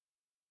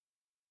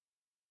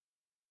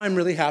I'm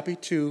really happy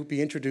to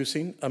be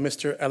introducing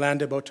Mr. Alain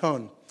de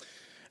Botton.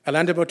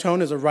 Alain de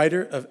Botton is a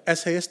writer of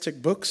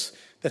essayistic books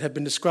that have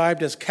been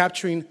described as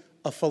capturing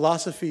a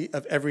philosophy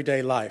of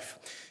everyday life.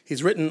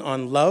 He's written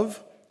on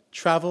love,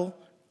 travel,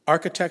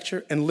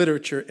 architecture, and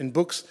literature in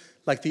books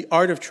like The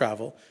Art of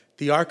Travel,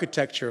 The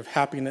Architecture of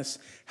Happiness,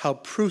 How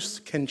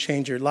Proust Can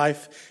Change Your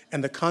Life,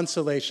 and The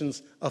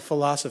Consolations of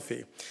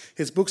Philosophy.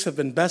 His books have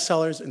been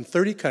bestsellers in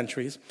 30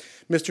 countries.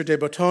 Mr. de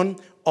Botton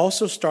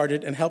also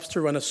started and helps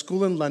to run a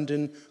school in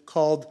London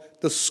called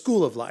The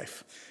School of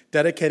Life,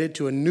 dedicated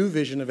to a new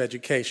vision of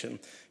education.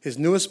 His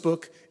newest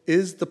book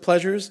is The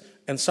Pleasures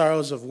and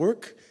Sorrows of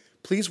Work.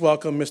 Please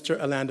welcome Mr.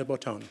 Alain de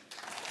Botton.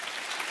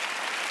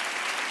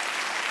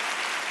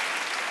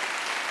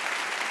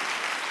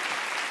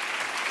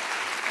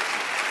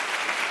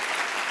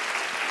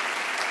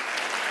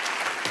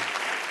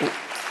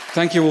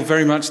 Thank you all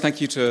very much.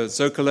 Thank you to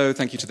Zócalo.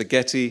 Thank you to the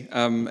Getty.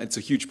 It's a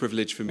huge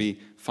privilege for me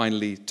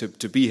finally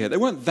to be here. There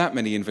weren't that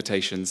many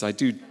invitations. I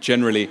do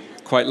generally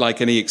quite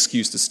like any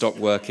excuse to stop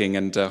working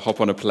and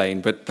hop on a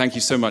plane, but thank you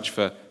so much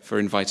for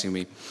inviting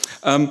me.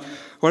 Well,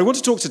 I want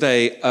to talk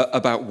today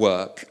about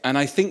work, and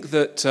I think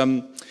that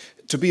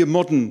to be a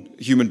modern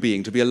human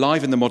being, to be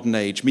alive in the modern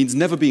age, means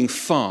never being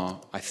far,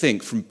 I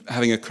think, from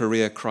having a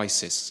career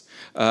crisis.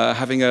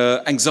 Having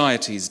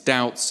anxieties,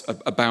 doubts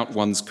about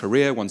one's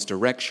career, one's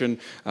direction,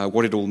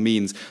 what it all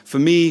means. For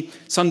me,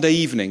 Sunday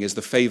evening is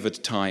the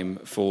favoured time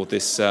for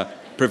this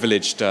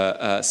privileged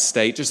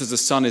state, just as the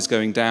sun is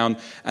going down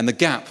and the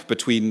gap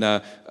between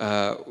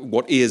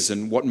what is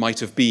and what might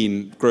have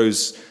been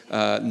grows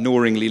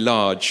gnawingly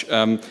large.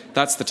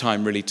 That's the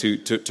time really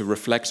to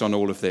reflect on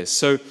all of this.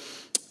 So,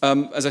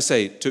 as I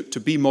say, to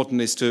be modern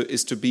is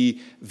to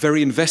be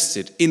very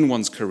invested in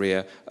one's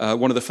career.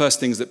 One of the first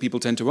things that people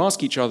tend to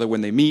ask each other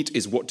when they meet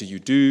is, what do you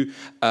do?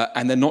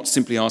 And they're not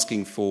simply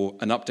asking for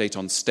an update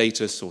on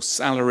status or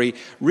salary.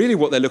 Really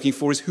what they're looking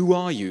for is, who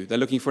are you? They're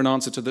looking for an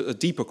answer to a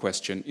deeper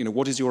question.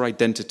 What is your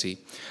identity?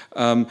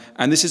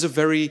 And this is a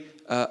very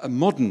a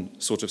modern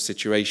sort of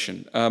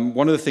situation.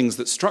 One of the things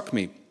that struck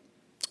me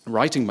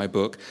writing my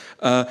book,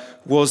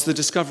 was the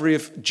discovery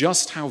of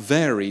just how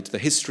varied the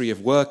history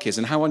of work is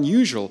and how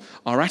unusual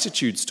our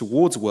attitudes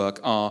towards work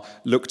are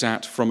looked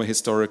at from a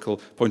historical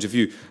point of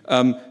view.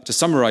 To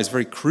summarize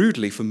very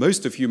crudely, for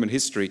most of human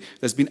history,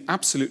 there's been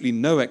absolutely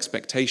no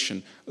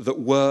expectation that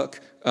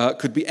work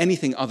could be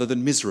anything other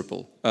than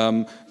miserable.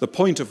 The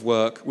point of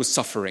work was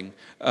suffering.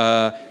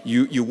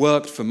 You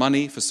worked for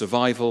money, for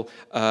survival,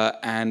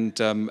 and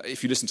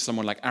if you listen to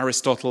someone like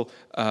Aristotle,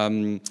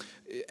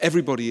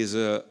 everybody is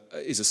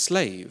a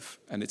slave,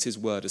 and it's his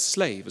word, a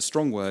slave, a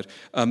strong word,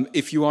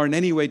 if you are in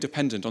any way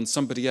dependent on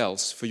somebody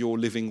else for your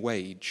living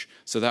wage.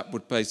 So that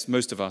would place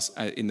most of us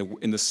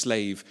in the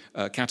slave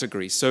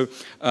category. So,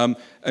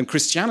 and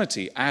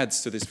Christianity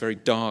adds to this very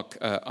dark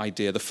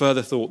idea, the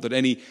further thought that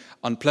any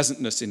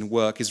unpleasantness in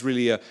work is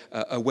really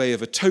a way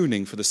of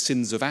atoning for the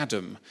sins of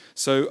Adam.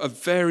 So a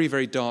very,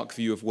 very dark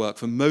view of work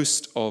for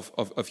most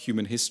of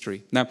human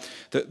history. Now,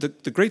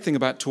 the great thing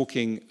about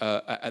talking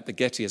at the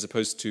Getty as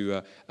opposed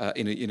to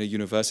in a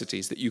university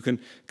is that you can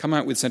come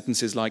out with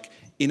sentences like,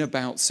 in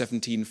about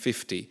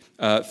 1750,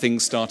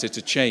 things started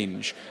to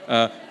change.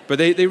 But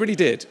they really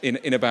did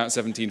in about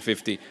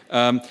 1750.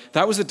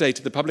 That was the date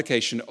of the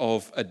publication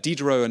of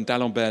Diderot and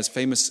D'Alembert's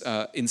famous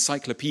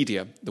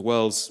encyclopedia, the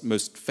world's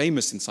most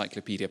famous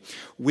encyclopedia,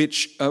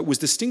 which was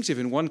distinctive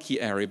in one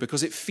key area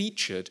because it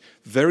featured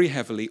very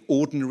heavily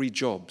ordinary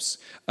jobs.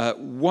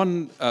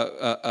 One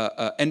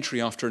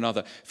entry after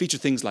another featured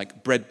things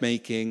like bread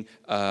making,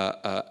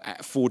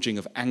 forging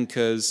of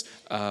anchors,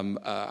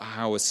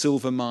 how a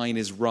silver mine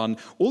is run,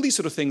 all these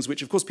sort of things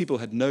which, of course, people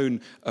had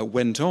known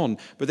went on,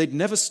 but they'd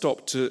never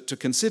stopped to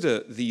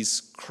consider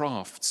these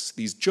crafts,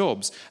 these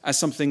jobs, as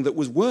something that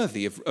was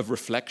worthy of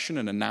reflection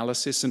and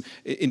analysis and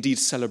indeed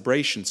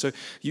celebration. So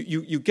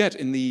you get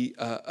in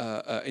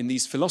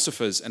these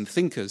philosophers and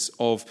thinkers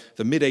of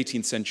the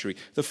mid-18th century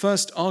the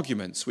first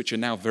arguments, which are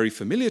now very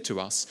familiar to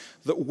us,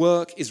 that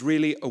work is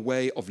really a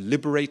way of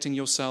liberating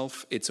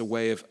yourself, it's a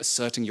way of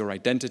asserting your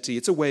identity,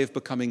 it's a way of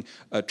becoming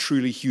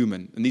truly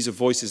human. And these are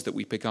voices that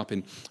we pick up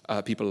in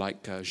people like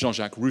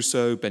Jean-Jacques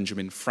Rousseau,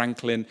 Benjamin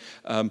Franklin,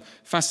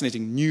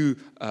 fascinating new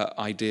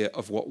idea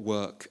of what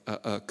work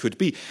could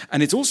be.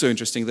 And it's also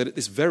interesting that at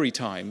this very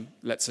time,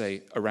 let's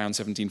say around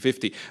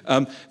 1750,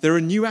 there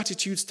are new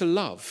attitudes to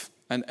love.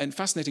 And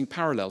fascinating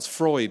parallels.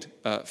 Freud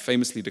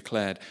famously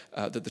declared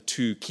that the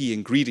two key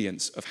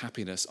ingredients of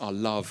happiness are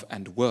love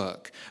and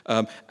work.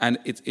 And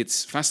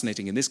it's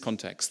fascinating in this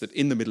context that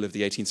in the middle of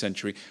the 18th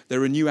century,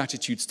 there are new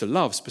attitudes to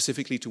love,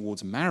 specifically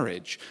towards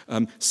marriage.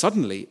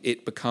 Suddenly,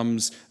 it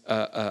becomes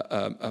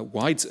a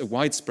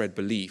widespread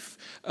belief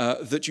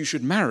that you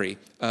should marry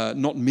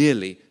not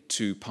merely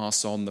to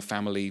pass on the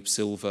family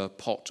silver,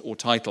 pot, or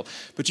title,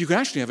 but you can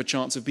actually have a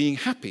chance of being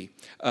happy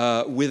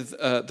with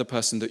the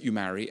person that you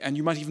marry, and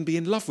you might even be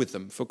in love with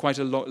them for quite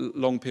a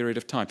long period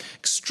of time.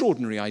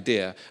 Extraordinary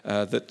idea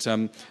that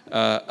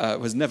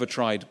was never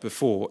tried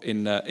before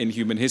in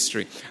human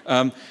history.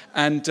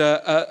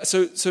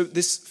 So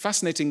this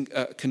fascinating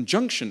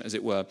conjunction, as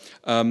it were,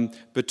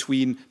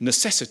 between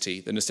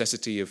necessity,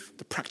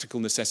 the practical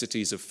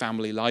necessities of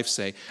family life,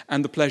 say,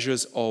 and the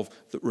pleasures of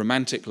the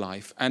romantic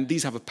life. And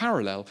these have a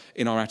parallel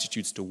in our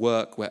attitudes to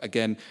work, where,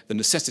 again, the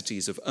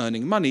necessities of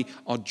earning money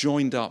are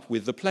joined up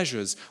with the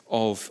pleasures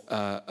of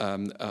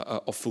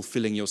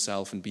fulfilling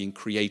yourself and being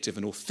creative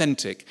and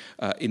authentic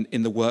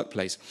in the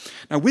workplace.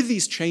 Now, with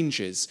these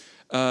changes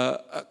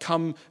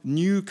come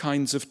new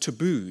kinds of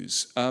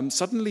taboos.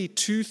 Suddenly,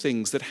 two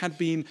things that had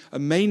been a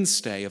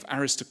mainstay of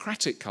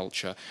aristocratic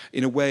culture,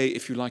 in a way,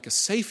 if you like, a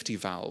safety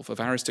valve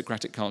of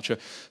aristocratic culture,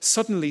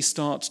 suddenly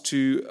start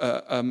to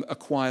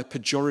acquire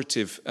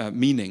pejorative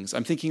meanings.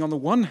 I'm thinking, on the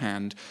one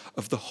hand,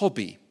 of the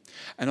hobby,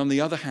 and on the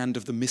other hand,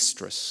 of the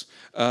mistress.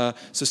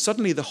 So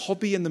suddenly the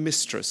hobby and the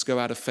mistress go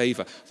out of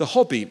favor. The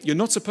hobby, you're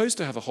not supposed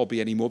to have a hobby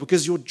anymore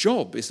because your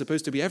job is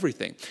supposed to be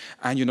everything.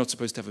 And you're not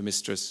supposed to have a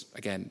mistress,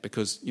 again,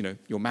 because,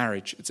 your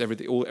marriage, it's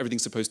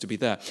everything's supposed to be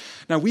there.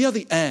 Now, we are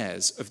the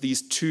heirs of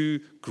these two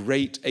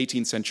great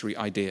 18th century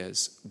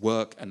ideas,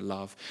 work and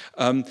love.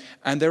 And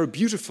these are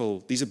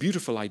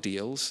beautiful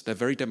ideals. They're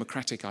very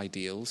democratic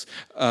ideals.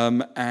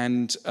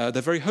 And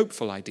they're very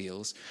hopeful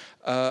ideals.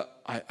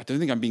 I don't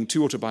think I'm being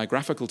too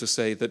autobiographical to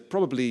say that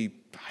probably,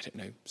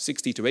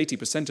 60 to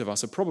 80% of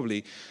us are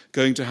probably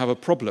going to have a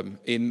problem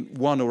in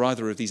one or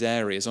other of these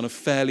areas on a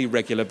fairly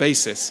regular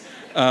basis.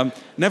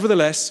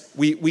 Nevertheless,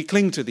 we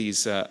cling to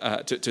these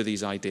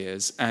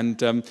ideas,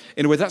 and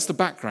in a way, that's the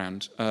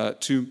background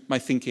to my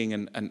thinking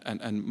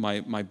and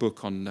my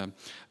book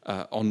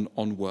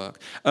on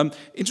work.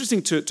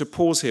 Interesting to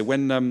pause here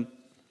when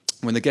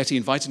the Getty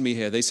invited me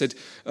here, they said,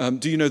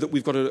 do you know that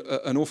we've got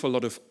an awful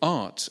lot of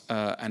art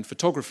and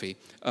photography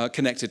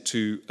connected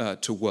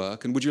to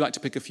work? And would you like to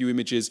pick a few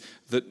images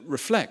that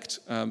reflect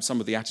some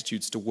of the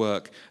attitudes to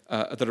work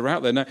that are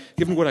out there? Now,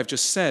 given what I've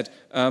just said,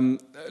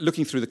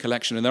 looking through the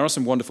collection, and there are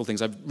some wonderful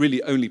things, I've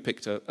really only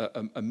picked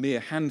a mere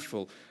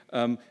handful.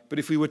 But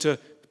if we were to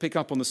pick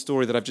up on the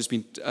story that I've just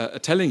been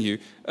telling you,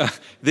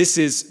 this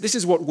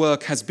is what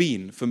work has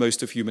been for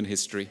most of human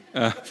history.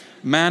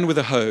 Man with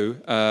a hoe,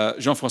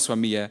 Jean-François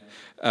Millet,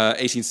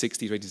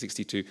 1860 to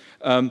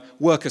 1862.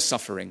 Work as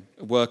suffering,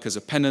 work as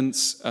a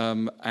penance,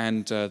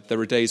 and there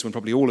are days when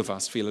probably all of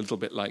us feel a little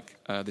bit like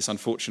this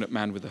unfortunate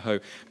man with the hoe.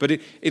 But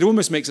it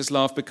almost makes us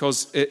laugh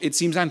because it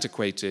seems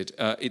antiquated.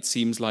 It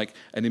seems like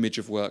an image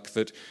of work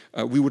that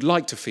we would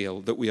like to feel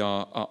that we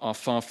are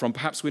far from.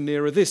 Perhaps we're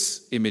nearer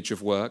this image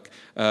of work,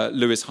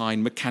 Lewis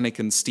Hine, Mechanic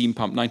and Steam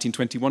Pump,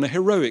 1921, a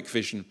heroic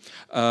vision.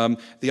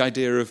 The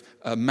idea of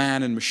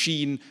man and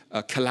machine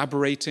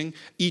collaborating,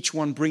 each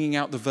one bringing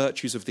out the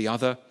virtues of the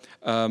other.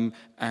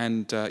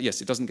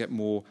 Yes, it doesn't get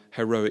more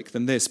heroic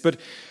than this. But,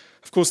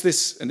 of course,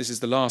 this is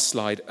the last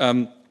slide,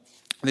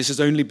 this has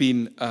only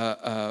been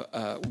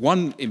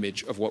one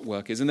image of what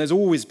work is, and there's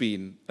always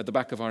been, at the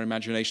back of our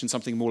imagination,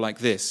 something more like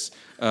this.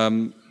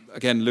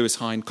 Again, Lewis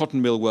Hine,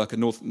 cotton mill worker,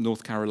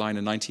 North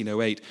Carolina,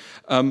 1908.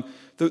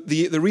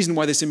 The reason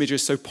why this image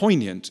is so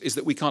poignant is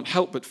that we can't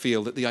help but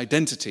feel that the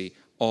identity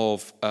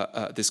of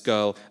this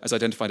girl, as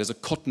identified as a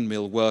cotton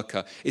mill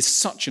worker, is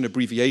such an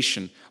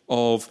abbreviation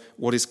of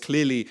what is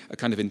clearly a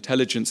kind of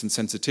intelligence and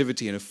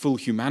sensitivity and a full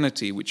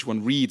humanity, which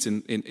one reads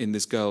in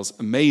this girl's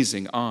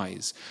amazing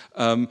eyes,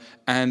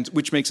 and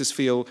which makes us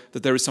feel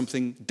that there is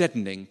something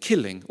deadening,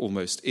 killing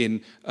almost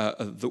in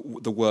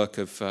the work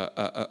of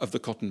the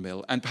cotton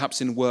mill, and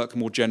perhaps in work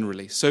more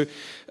generally. So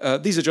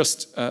these are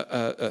just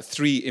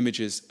three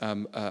images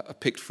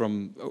picked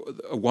from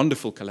a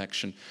wonderful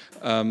collection,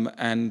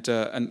 and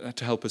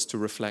to help us to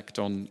reflect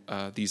on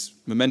these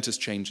momentous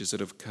changes that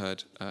have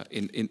occurred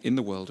in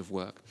the world of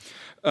work.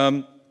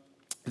 To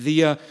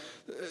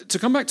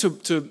come back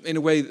to in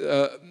a way,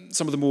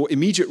 some of the more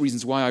immediate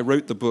reasons why I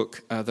wrote the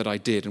book that I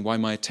did, and why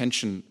my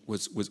attention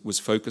was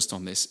focused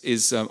on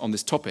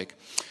this topic,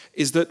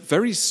 is that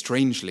very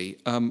strangely,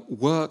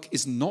 work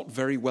is not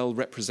very well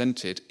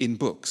represented in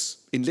books,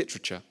 in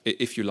literature,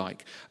 if you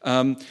like.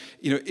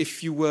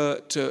 If you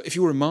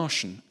were a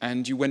Martian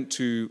and you went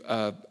to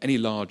any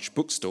large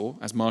bookstore,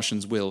 as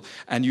Martians will,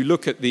 and you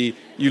looked at the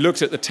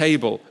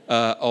table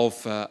of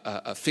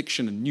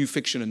fiction and new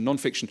fiction and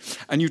non-fiction,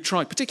 and you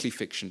tried, particularly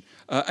fiction,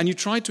 and you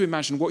tried to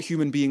imagine what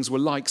human beings were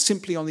like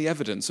simply on the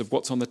evidence of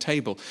what's on the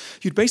table,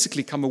 you'd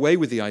basically come away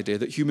with the idea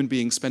that human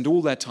beings spend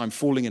all their time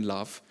falling in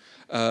love,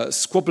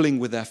 squabbling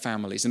with their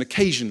families and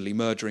occasionally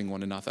murdering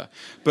one another.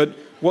 But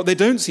what they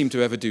don't seem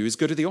to ever do is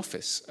go to the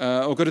office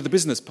or go to the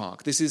business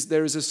park.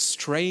 There is a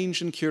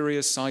strange and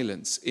curious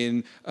silence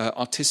in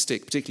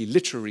artistic, particularly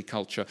literary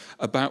culture,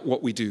 about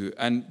what we do.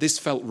 And this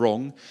felt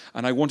wrong,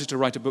 and I wanted to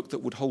write a book that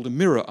would hold a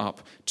mirror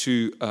up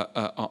to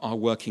our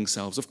working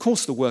selves. Of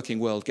course, the working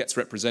world gets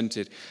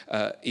represented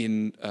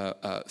in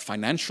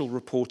financial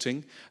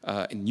reporting,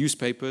 in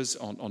newspapers,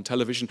 on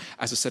television,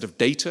 as a set of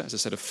data, as a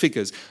set of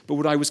figures. But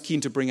what I was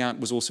keen to bring out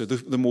was also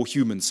the more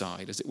human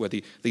side, as it were,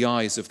 the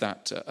eyes of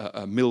that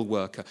mill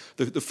worker,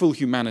 the full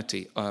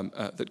humanity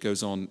that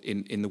goes on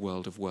in the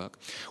world of work.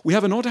 We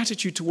have an odd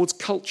attitude towards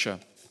culture.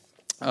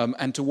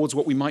 And towards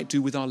what we might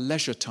do with our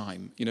leisure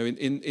time. You know,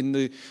 in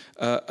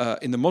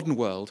the modern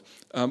world,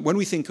 when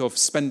we think of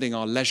spending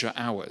our leisure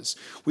hours,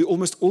 we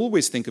almost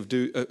always think of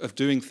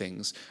doing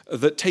things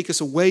that take us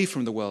away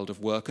from the world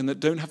of work and that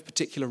don't have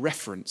particular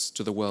reference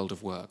to the world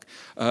of work.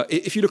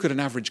 If you look at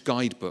an average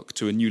guidebook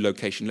to a new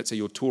location, let's say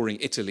you're touring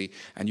Italy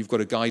and you've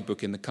got a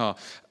guidebook in the car,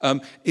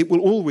 it will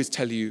always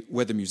tell you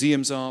where the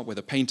museums are, where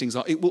the paintings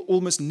are. It will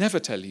almost never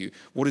tell you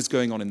what is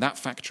going on in that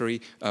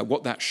factory,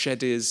 what that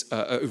shed is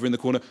over in the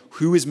corner,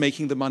 who is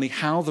making the money,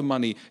 how the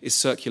money is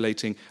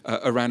circulating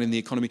around in the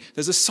economy.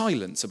 There's a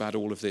silence about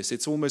all of this.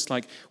 It's almost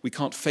like we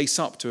can't face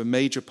up to a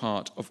major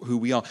part of who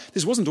we are.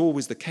 This wasn't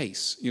always the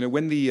case. You know,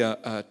 when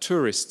the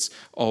tourists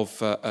of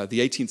the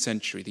 18th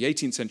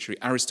century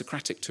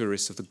aristocratic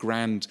tourists of the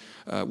Grand,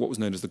 what was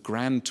known as the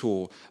Grand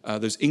Tour,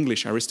 those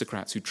English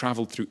aristocrats who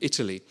travelled through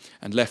Italy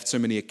and left so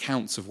many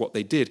accounts of what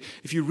they did,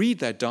 if you read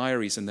their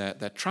diaries and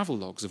their travel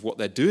logs of what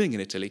they're doing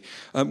in Italy,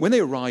 when they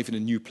arrive in a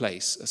new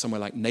place,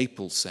 somewhere like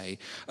Naples, say,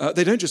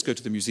 they don't just go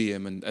to the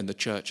museum and the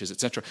churches,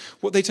 etc.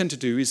 What they tend to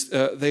do is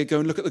they go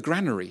and look at the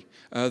granary.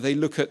 They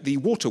look at the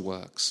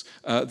waterworks.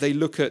 They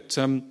look at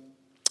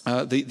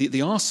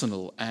the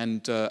arsenal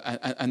and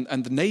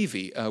the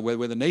navy,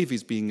 where the navy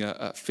is being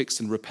fixed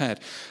and repaired.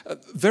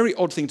 Very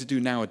odd thing to do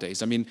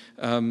nowadays. I mean,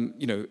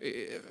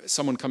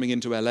 someone coming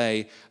into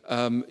LA,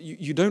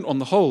 you don't, on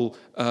the whole,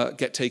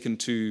 get taken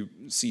to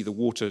see the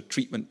water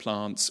treatment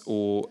plants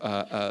or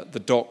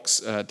the docks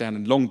down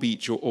in Long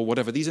Beach or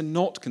whatever. These are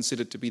not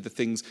considered to be the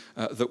things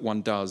that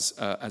one does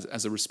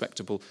as a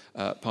respectable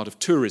part of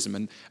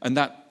tourism. And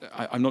that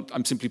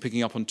I'm simply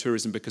picking up on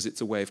tourism because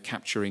it's a way of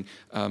capturing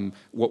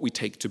what we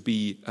take to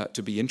be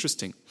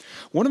interesting.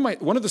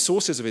 One of the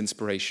sources of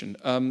inspiration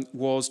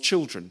was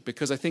children,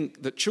 because I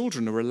think that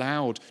children are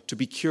allowed to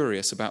be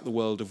curious about the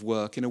world of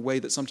work in a way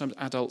that sometimes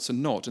adults are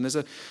not. And there's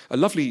a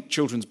lovely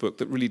children's book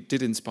that really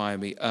did inspire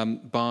me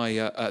by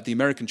the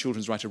American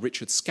children's writer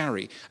Richard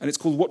Scarry, and it's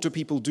called What Do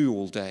People Do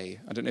All Day?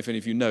 I don't know if any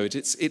of you know it.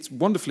 It's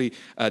wonderfully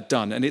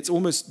done, and it's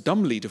almost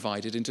dumbly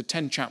divided into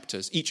 10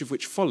 chapters, each of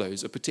which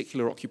follows a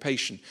particular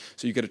occupation.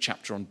 So you get a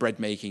chapter on bread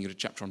making, you get a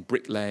chapter on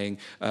bricklaying,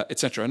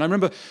 etc. And I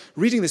remember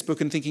reading this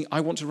book and thinking, I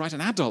want to write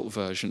an adult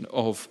version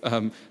of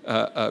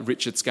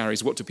Richard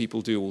Scarry's What Do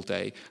People Do All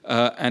Day?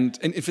 And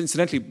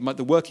incidentally,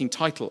 the working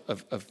title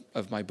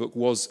of my book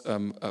was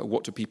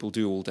What Do People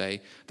Do All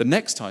Day? The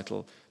next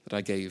title that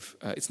I gave,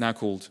 it's now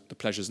called The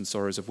Pleasures and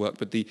Sorrows of Work,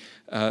 but the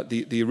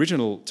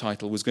original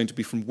title was going to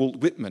be from Walt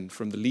Whitman,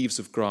 from The Leaves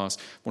of Grass,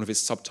 one of his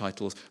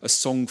subtitles, A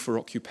Song for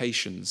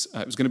Occupations.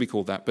 It was going to be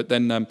called that, but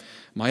then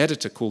my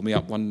editor called me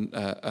up one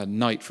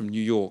night from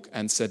New York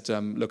and said,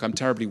 look, I'm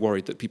terribly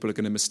worried that people are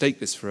going to mistake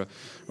this for a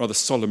rather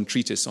solemn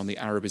treatise on the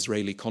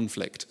Arab-Israeli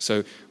conflict.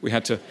 So we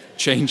had to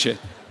change it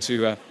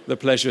to The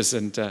Pleasures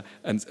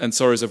and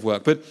Sorrows of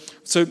Work. But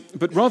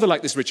rather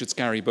like this Richard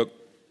Scarry book,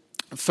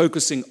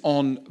 focusing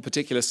on a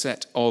particular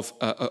set of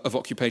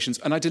occupations.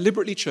 And I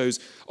deliberately chose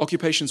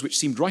occupations which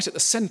seemed right at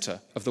the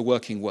centre of the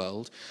working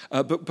world,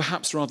 but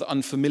perhaps rather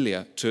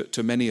unfamiliar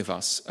to many of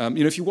us.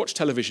 If you watch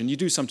television, you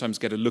do sometimes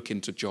get a look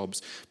into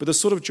jobs, but the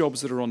sort of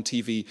jobs that are on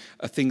TV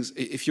are things,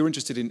 if you're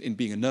interested in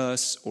being a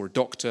nurse or a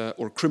doctor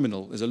or a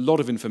criminal, there's a lot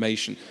of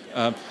information.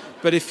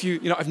 But if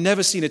I've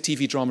never seen a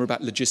TV drama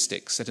about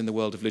logistics set in the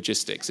world of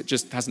logistics. It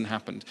just hasn't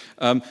happened.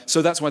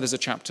 So that's why there's a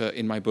chapter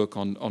in my book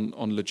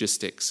on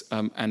logistics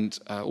and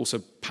also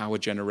power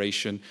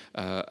generation,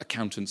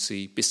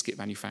 accountancy, biscuit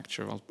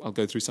manufacture. I'll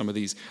go through some of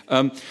these.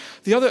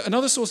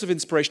 Another source of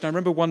inspiration. I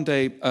remember one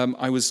day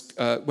I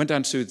went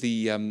down to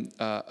the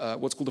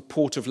what's called the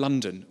Port of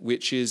London,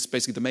 which is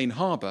basically the main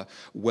harbour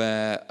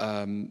where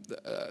a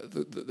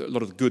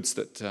lot of the goods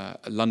that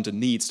London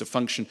needs to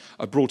function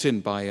are brought in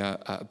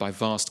by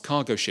vast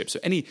cargo ships. So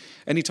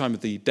any time of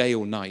the day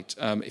or night,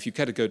 if you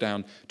care to go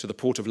down to the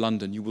Port of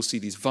London, you will see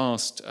these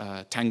vast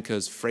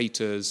tankers,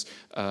 freighters,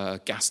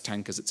 gas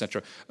tankers,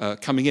 etc.,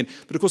 coming coming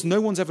in. But of course,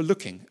 no one's ever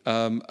looking.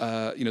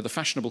 The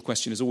fashionable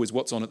question is always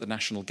what's on at the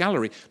National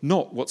Gallery,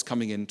 not what's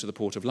coming into the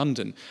Port of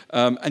London.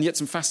 And yet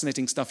some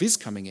fascinating stuff is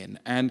coming in.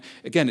 And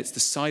again, it's the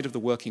side of the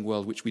working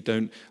world which we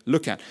don't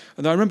look at.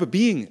 And I remember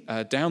being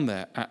down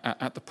there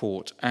at the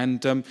port,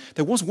 and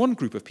there was one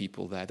group of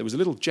people there. There was a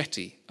little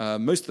jetty.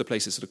 Most of the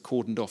place is sort of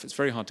cordoned off. It's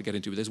very hard to get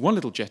into. But there's one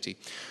little jetty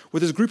where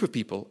there's a group of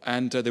people,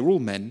 and they were all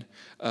men.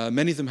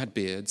 Many of them had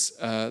beards.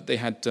 They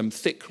had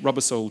thick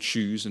rubber-soled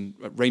shoes and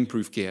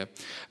rainproof gear.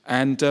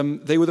 And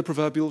they were the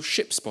proverbial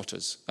ship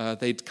spotters.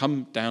 They'd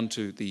come down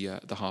to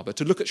the harbour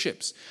to look at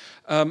ships.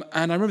 And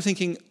I remember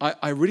thinking,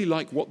 I really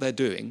like what they're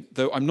doing,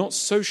 though I'm not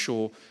so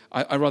sure.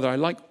 I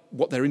like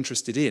what they're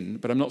interested in,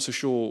 but I'm not so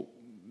sure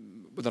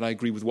that I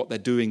agree with what they're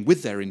doing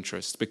with their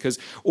interest, because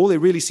all they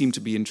really seemed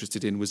to be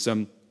interested in was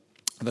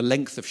the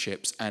length of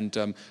ships and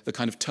the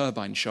kind of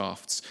turbine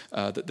shafts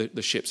that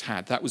the ships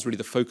had. That was really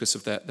the focus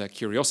of their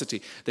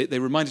curiosity. They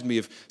reminded me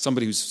of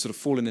somebody who's sort of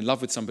fallen in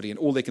love with somebody, and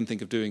all they can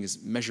think of doing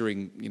is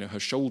measuring, her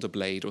shoulder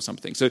blade or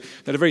something. So they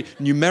had a very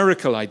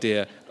numerical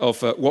idea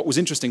of what was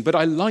interesting. But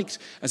I liked,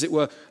 as it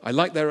were,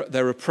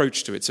 their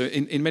approach to it. So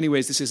in many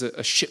ways, this is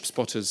a ship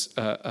spotter's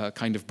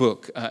kind of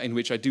book in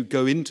which I do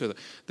go into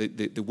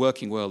the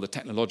working world, the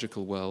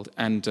technological world,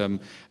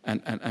 and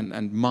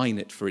mine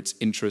it for its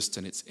interests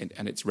and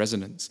its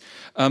resonance.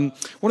 One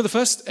of the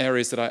first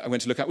areas that I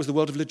went to look at was the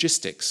world of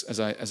logistics,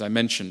 as I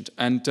mentioned.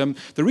 And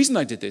the reason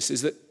I did this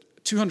is that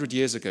 200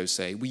 years ago,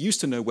 say, we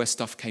used to know where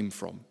stuff came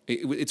from.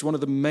 It's one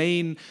of the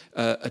main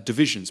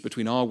divisions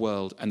between our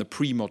world and the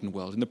pre-modern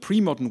world. In the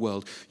pre-modern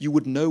world, you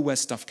would know where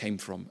stuff came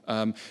from.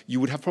 You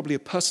would have probably a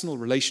personal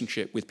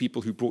relationship with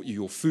people who brought you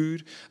your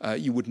food.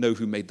 You would know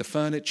who made the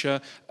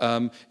furniture.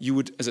 You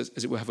would, as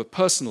it were, have a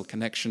personal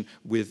connection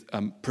with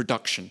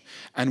production.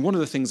 And one of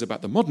the things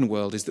about the modern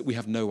world is that we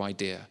have no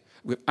idea.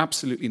 We have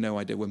absolutely no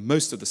idea where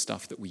most of the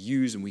stuff that we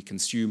use and we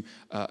consume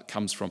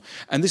comes from.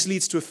 And this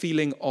leads to a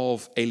feeling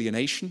of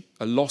alienation,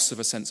 a loss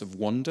of a sense of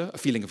wonder, a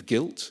feeling of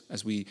guilt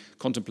as we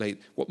contemplate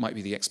what might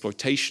be the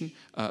exploitation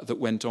that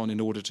went on in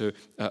order to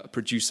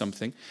produce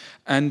something.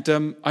 And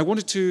I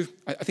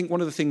think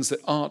one of the things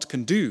that art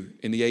can do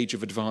in the age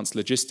of advanced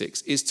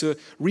logistics is to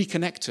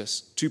reconnect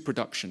us to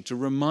production, to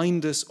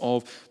remind us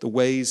of the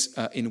ways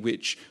in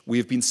which we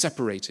have been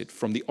separated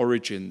from the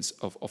origins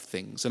of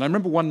things. And I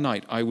remember one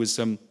night I was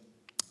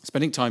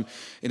spending time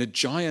in a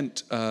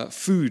giant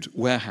food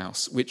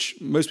warehouse, which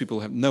most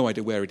people have no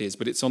idea where it is,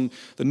 but it's on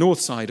the north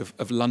side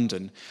of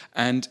London,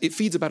 and it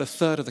feeds about a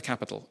third of the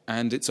capital,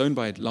 and it's owned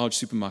by a large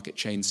supermarket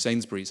chain,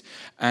 Sainsbury's,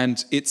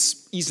 and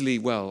it's easily,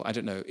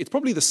 it's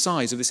probably the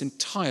size of this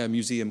entire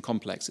museum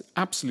complex. It's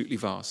absolutely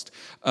vast.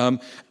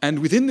 And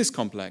within this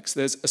complex,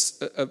 there's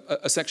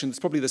a section that's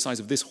probably the size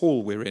of this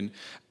hall we're in,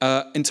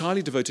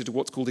 entirely devoted to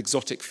what's called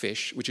exotic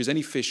fish, which is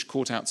any fish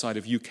caught outside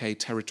of UK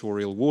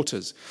territorial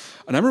waters.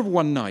 And I remember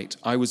one night,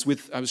 I was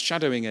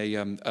shadowing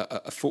a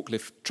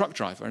forklift truck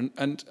driver,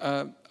 and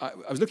I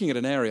was looking at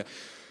an area,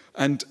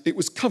 and it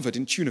was covered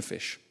in tuna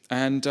fish.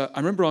 And I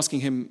remember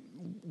asking him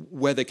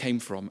where they came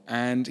from,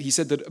 and he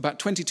said that about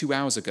 22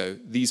 hours ago,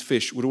 these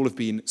fish would all have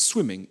been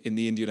swimming in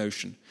the Indian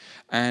Ocean,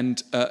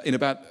 and in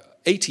about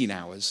 18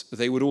 hours,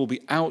 they would all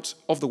be out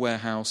of the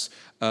warehouse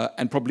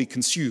and probably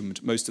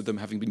consumed, most of them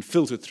having been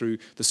filtered through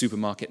the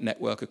supermarket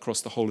network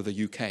across the whole of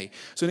the UK.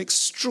 So an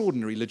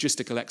extraordinary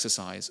logistical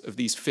exercise of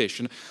these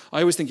fish. And I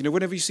always think,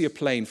 whenever you see a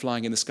plane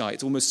flying in the sky,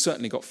 it's almost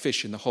certainly got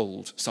fish in the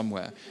hold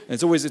somewhere.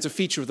 And it's a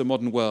feature of the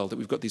modern world that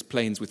we've got these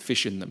planes with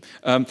fish in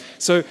them.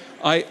 So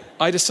I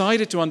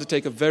decided to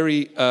undertake a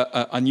very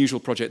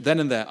unusual project then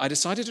and there. I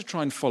decided to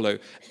try and follow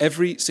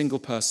every single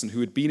person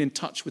who had been in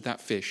touch with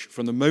that fish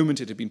from the moment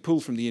it had been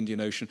pulled from the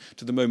Indian Ocean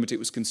to the moment it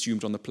was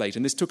consumed on the plate.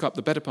 And this took up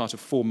the better part of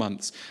 4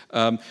 months.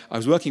 I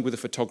was working with a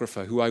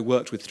photographer who I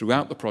worked with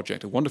throughout the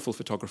project, a wonderful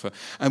photographer,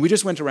 and we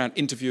just went around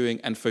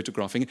interviewing and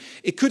photographing.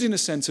 It could, in a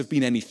sense, have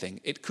been anything.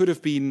 It could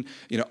have been,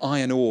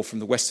 iron ore from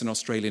the Western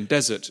Australian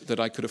desert that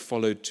I could have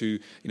followed to,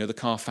 the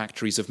car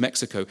factories of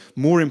Mexico.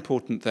 More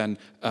important than,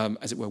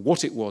 as it were,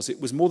 what it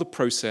was more the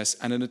process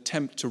and an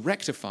attempt to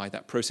rectify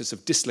that process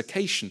of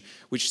dislocation,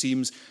 which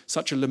seems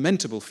such a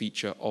lamentable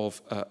feature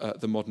of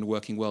the modern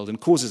working world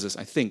and causes us,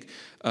 I think,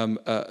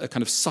 a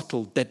kind of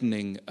subtle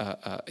deadening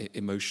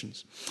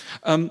emotions.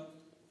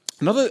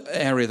 Another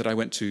area that I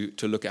went to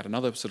look at,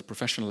 another sort of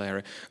professional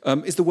area,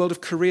 is the world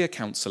of career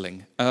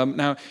counselling.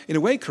 Now, in a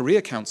way,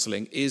 career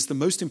counselling is the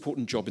most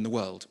important job in the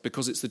world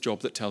because it's the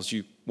job that tells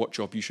you what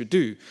job you should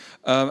do.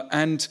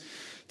 And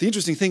the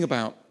interesting thing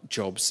about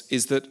jobs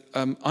is that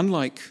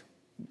unlike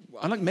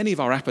many of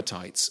our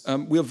appetites,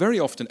 we'll very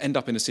often end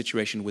up in a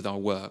situation with our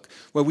work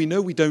where we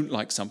know we don't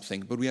like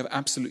something, but we have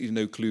absolutely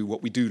no clue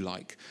what we do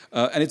like.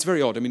 And it's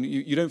very odd. I mean,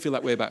 you don't feel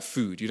that way about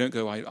food. You don't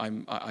go,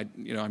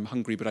 I'm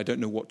hungry, but I don't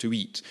know what to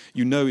eat.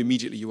 You know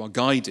immediately, you are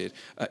guided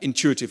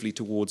intuitively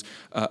towards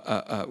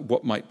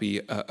what might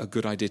be a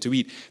good idea to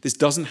eat. This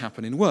doesn't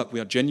happen in work. We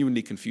are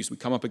genuinely confused. We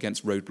come up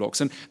against roadblocks.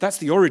 And that's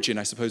the origin,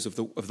 I suppose, of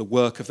the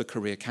work of the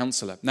career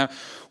counsellor. Now,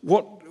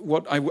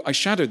 I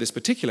shadowed this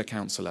particular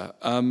counsellor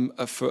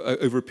for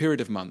over a period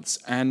of months,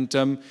 and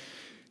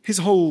his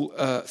whole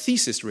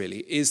thesis really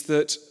is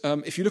that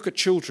if you look at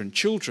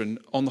children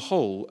on the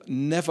whole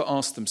never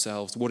ask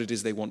themselves what it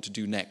is they want to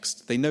do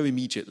next. They know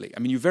immediately. I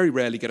mean, you very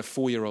rarely get a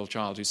 4-year-old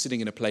child who's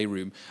sitting in a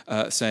playroom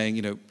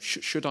saying,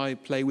 should I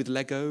play with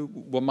Lego?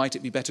 Well, might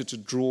it be better to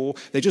draw?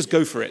 They just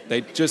go for it.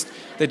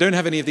 They don't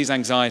have any of these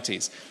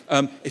anxieties.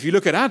 If you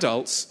look at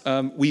adults,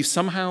 we've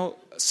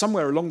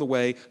somewhere along the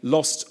way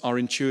lost our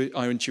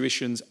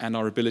intuitions and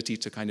our ability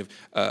to kind of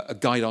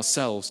guide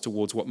ourselves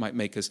towards what might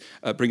make us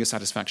bring us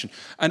satisfaction.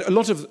 And a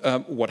lot of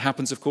what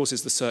happens, of course,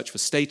 is the search for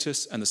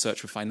status and the search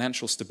for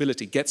financial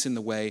stability gets in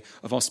the way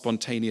of our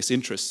spontaneous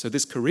interests. So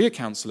this career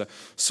counsellor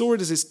saw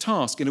it as his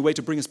task in a way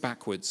to bring us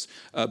backwards,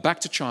 back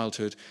to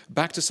childhood,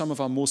 back to some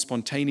of our more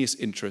spontaneous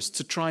interests,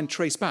 to try and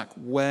trace back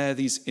where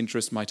these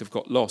interests might have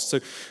got lost. So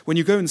when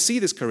you go and see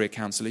this career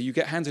counsellor, you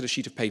get handed a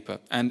sheet of paper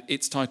and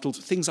it's titled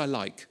Things I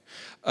Like.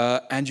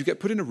 And you get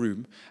put in a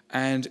room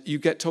and you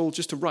get told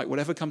just to write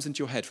whatever comes into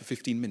your head for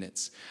 15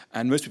 minutes.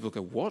 And most people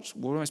go, what?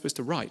 What am I supposed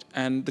to write?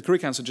 And the career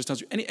counsellor just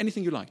tells you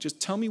anything you like. Just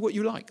tell me what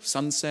you like.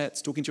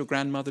 Sunsets, talking to your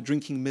grandmother,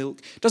 drinking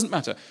milk. Doesn't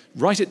matter.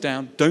 Write it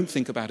down. Don't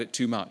think about it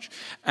too much.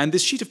 And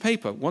this sheet of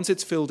paper, once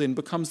it's filled in,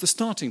 becomes the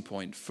starting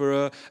point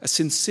for a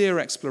sincere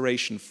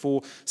exploration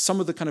for some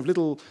of the kind of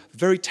little,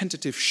 very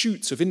tentative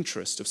shoots of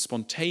interest, of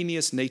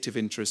spontaneous native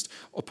interest,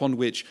 upon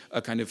which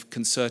a kind of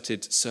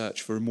concerted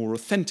search for a more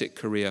authentic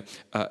career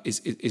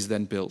is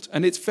then built.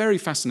 And it's very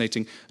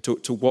fascinating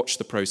to watch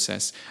the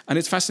process. And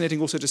it's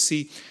fascinating also to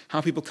see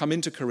how people come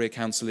into career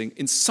counselling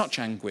in such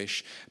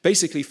anguish,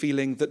 basically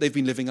feeling that they've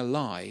been living a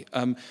lie.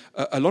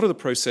 A lot of the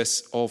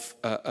process of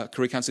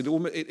career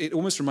counselling, it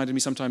almost reminded me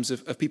sometimes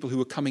of people who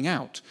were coming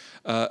out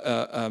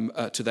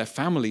to their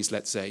families,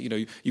 let's say.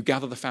 You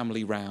gather the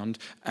family round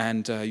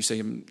and you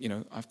say,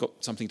 I've got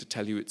something to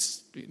tell you.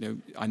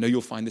 I know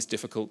you'll find this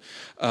difficult,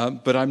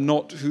 but I'm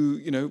not who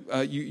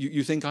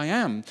you think I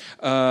am.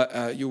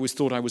 You always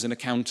thought I was an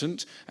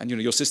accountant, and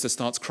your sister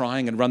starts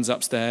crying and runs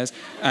upstairs,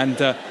 and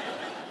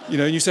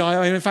you say,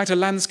 I'm in fact a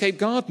landscape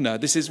gardener.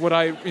 This is what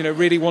I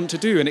really want to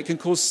do, and it can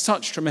cause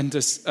such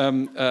tremendous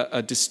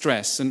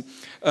distress. And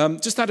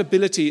just that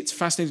ability, it's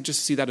fascinating just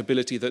to see that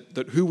ability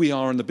that who we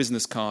are on the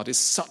business card is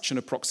such an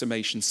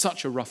approximation,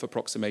 such a rough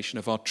approximation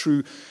of our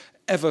true,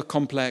 ever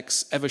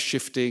complex, ever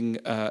shifting,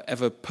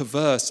 ever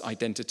perverse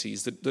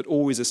identities that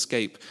always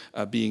escape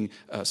being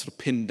sort of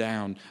pinned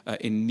down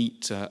in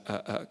neat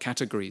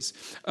categories.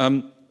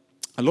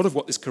 A lot of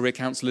what this career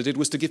counsellor did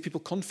was to give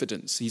people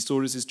confidence. He saw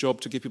it as his job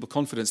to give people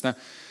confidence. Now,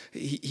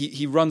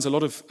 he runs a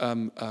lot of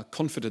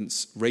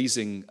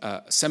confidence-raising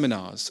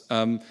seminars.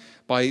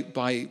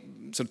 By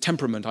sort of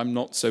temperament, I'm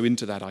not so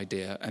into that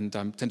idea, and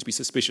I tend to be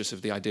suspicious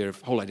of the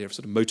whole idea of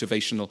sort of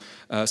motivational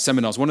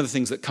seminars. One of the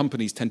things that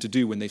companies tend to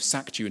do when they've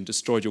sacked you and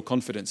destroyed your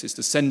confidence is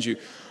to send you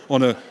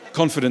on a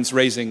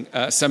confidence-raising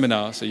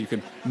seminar so you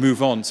can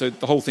move on. So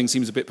the whole thing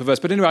seems a bit perverse.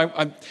 But anyway,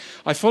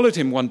 I followed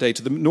him one day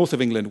to the north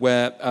of England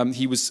where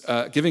he was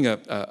giving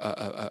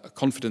a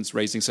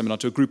confidence-raising seminar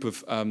to a group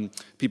of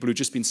people who'd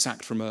just been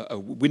sacked from a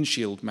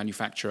windshield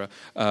manufacturer,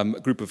 a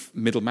group of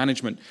middle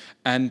management.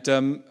 And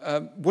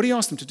what he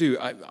asked them to do,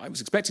 I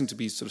was expecting to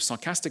be sort of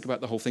sarcastic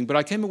about the whole thing, but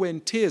I came away in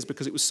tears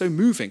because it was so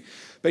moving.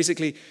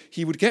 Basically,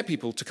 he would get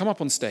people to come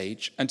up on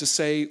stage and to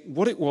say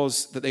what it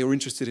was that they were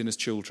interested in as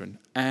children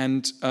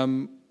and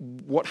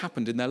what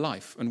happened in their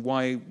life and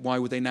why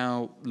were they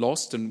now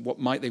lost and what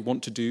might they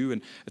want to do,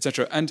 and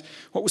etc. And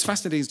what was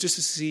fascinating is just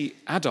to see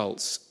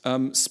adults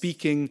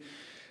speaking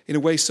in a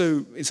way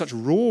in such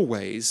raw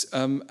ways,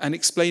 and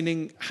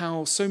explaining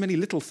how so many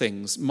little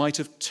things might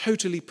have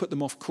totally put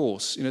them off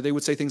course. They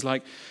would say things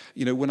like,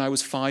 when I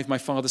was 5, my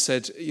father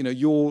said,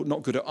 you're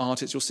not good at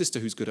art, it's your sister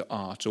who's good at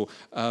art. Or,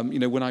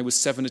 when I was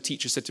 7, a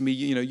teacher said to me,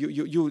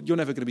 you're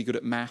never going to be good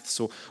at maths,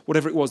 or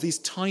whatever it was. These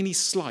tiny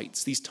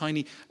slights, these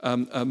tiny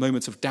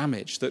moments of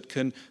damage that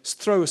can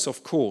throw us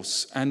off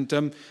course.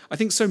 And I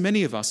think so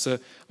many of us, I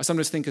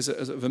sometimes think as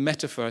a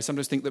metaphor, I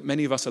sometimes think that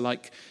many of us are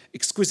like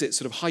exquisite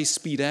sort of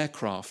high-speed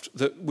aircraft,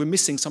 that we're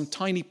missing some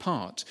tiny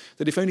part,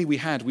 that if only we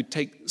had, we'd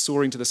take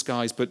soaring to the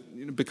skies, but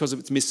because of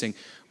its missing,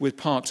 we're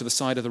parked to the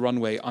side of the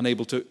runway,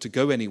 unable to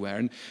go anywhere.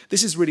 And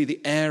this is really the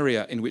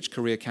area in which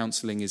career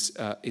counselling is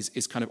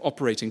kind of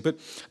operating. But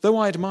though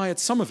I admired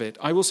some of it,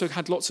 I also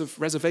had lots of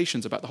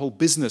reservations about the whole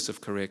business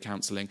of career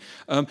counselling.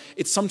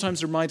 It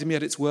sometimes reminded me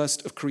at its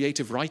worst of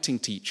creative writing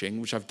teaching,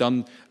 which I've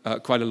done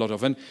quite a lot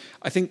of. And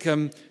I think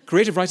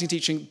creative writing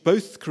teaching,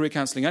 both career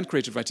counselling and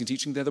creative writing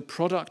teaching, they're the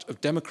product of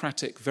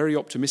democratic, very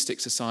optimistic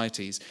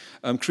societies.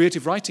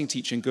 Creative writing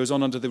teaching goes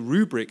on under the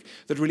rubric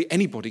that really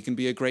anybody can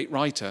be a great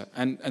writer,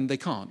 and they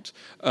can't.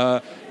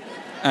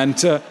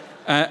 And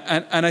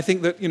I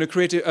think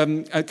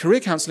that career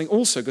counselling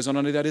also goes on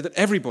under the idea that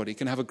everybody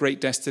can have a great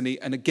destiny.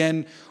 And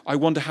again, I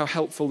wonder how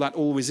helpful that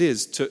always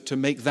is to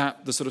make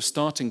that the sort of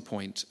starting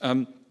point.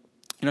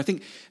 I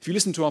think if you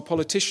listen to our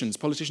politicians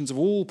of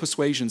all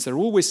persuasions, they're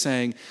always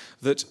saying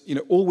that,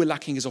 all we're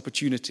lacking is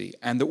opportunity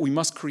and that we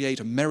must create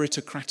a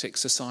meritocratic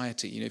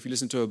society. If you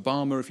listen to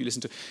Obama, if you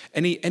listen to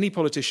any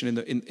politician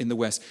in the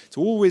West, it's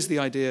always the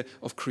idea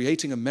of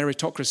creating a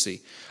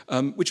meritocracy,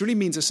 which really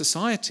means a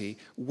society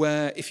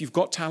where if you've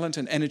got talent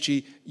and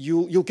energy,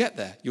 you'll get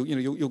there.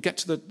 You'll get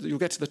to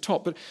the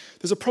top. But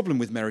there's a problem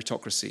with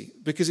meritocracy,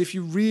 because if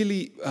you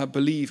really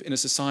believe in a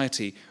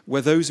society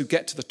where those who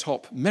get to the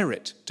top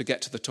merit to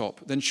get to the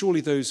top, then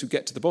surely those who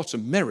get to the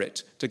bottom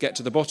merit to get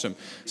to the bottom.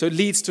 So it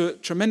leads to a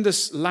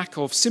tremendous lack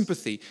of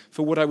sympathy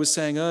for what I was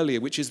saying earlier,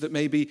 which is that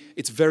maybe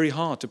it's very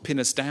hard to pin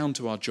us down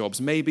to our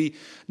jobs. Maybe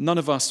none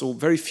of us, or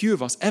very few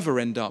of us, ever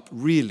end up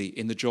really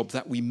in the job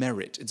that we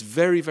merit. It's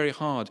very, very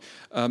hard.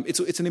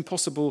 It's an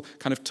impossible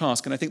kind of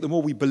task. And I think the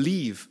more we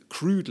believe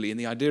crudely in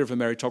the idea of a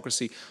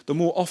meritocracy, the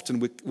more often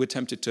we're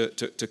tempted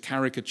to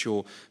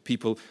caricature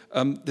people.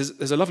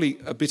 There's a lovely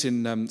bit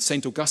in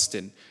St.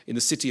 Augustine in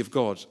the City of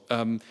God,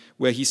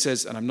 where he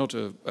says, and I'm not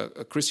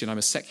a Christian, I'm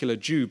a secular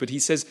Jew, but he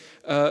says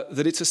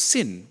that it's a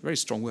sin, very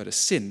strong word, a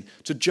sin,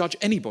 to judge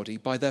anybody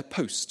by their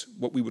post,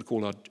 what we would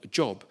call our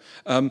job.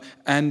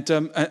 And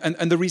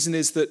the reason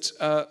is that,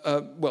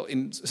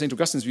 in St.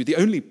 Augustine's view, the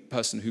only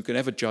person who can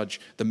ever judge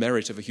the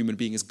merit of a human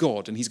being is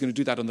God, and he's going to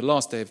do that on the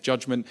last day of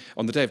judgment,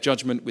 on the day of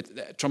judgment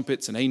with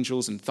trumpets and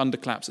angels and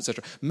thunderclaps,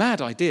 etc.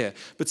 Mad idea,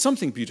 but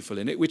something beautiful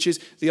in it, which is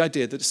the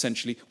idea that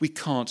essentially we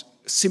can't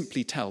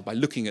simply tell by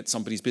looking at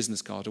somebody's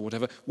business card or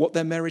whatever what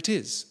their merit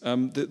is.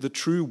 The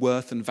true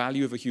worth and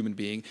value of a human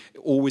being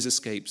always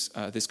escapes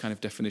this kind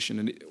of definition,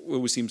 and it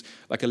always seems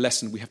like a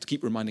lesson we have to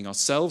keep reminding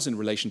ourselves in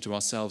relation to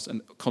ourselves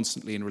and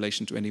constantly in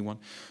relation to anyone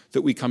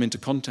that we come into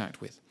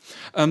contact with.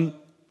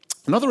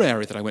 Another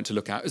area that I went to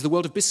look at is the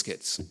world of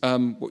biscuits,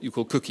 what you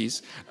call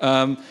cookies.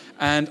 And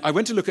I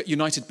went to look at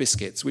United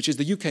Biscuits, which is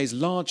the UK's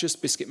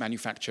largest biscuit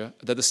manufacturer.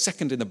 They're the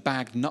second in the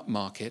bagged nut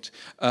market.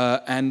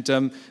 And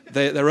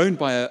they're owned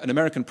by an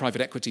American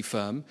private equity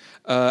firm.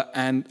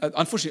 And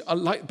unfortunately,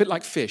 a bit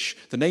like fish,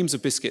 the names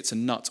of biscuits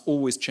and nuts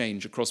always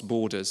change across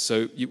borders.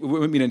 So it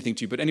won't mean anything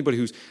to you, but anybody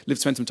who's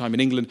spent some time in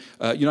England,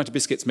 United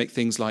Biscuits make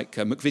things like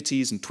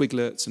McVitie's and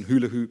Twiglets and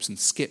hula hoops and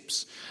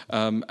skips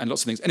and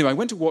lots of things. Anyway, I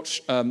went to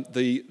watch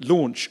the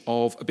launch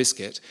of a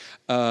biscuit,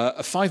 a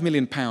 £5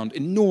 million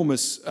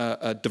enormous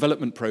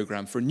development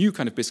program for a new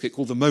kind of biscuit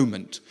called the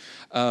Moment.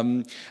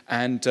 And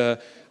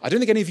I don't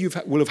think any of you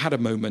will have had a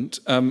moment.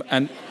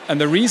 And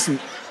the reason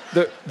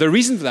for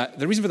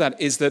that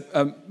is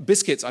that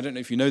biscuits, I don't know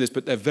if you know this,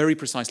 but they're very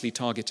precisely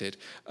targeted.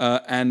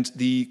 And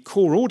the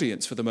core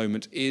audience for the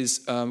Moment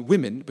is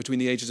women between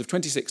the ages of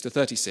 26 to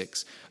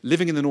 36,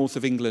 living in the north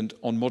of England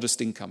on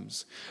modest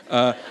incomes.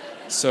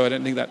 So I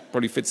don't think that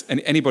probably fits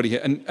anybody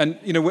here. And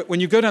when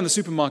you go down the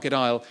supermarket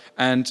aisle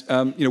and,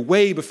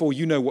 way before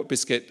you know what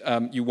biscuit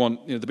you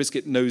want, the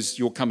biscuit knows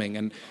you're coming.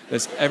 And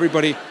there's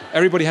everybody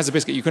has a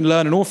biscuit. You can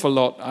learn an awful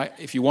lot.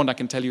 If you want, I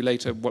can tell you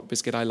later what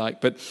biscuit I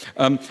like. But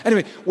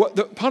anyway,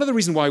 part of the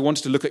reason why I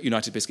wanted to look at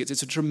United Biscuits,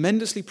 it's a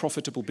tremendously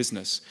profitable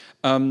business.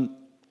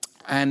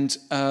 And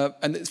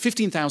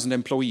 15,000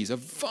 employees, a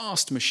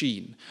vast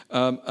machine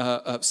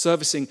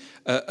servicing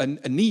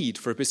a need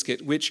for a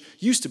biscuit which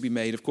used to be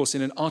made, of course,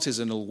 in an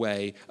artisanal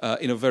way,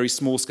 in a very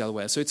small-scale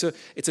way. So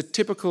it's a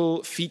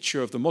typical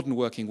feature of the modern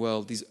working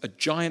world, a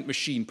giant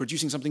machine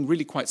producing something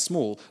really quite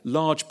small,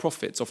 large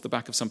profits off the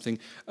back of something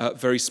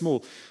very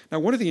small. Now,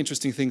 one of the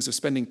interesting things of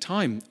spending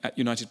time at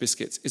United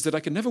Biscuits is that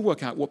I could never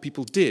work out what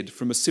people did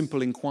from a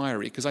simple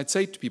inquiry, because I'd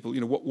say to people,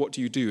 what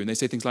do you do? And they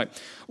say things like,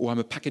 I'm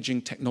a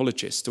packaging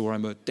technologist, or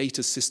I'm a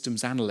data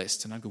systems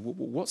analyst. And I go,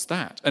 what's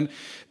that? And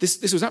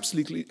this was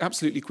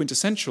absolutely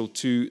quintessential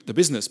to the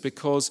business,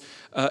 because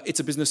it's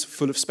a business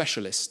full of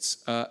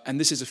specialists. And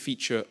this is a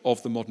feature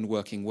of the modern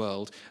working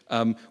world.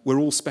 We're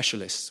all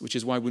specialists, which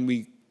is why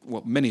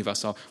many of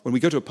us are, when we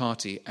go to a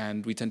party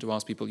and we tend to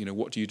ask people,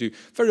 what do you do?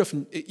 Very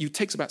often it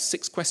takes about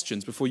 6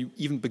 questions before you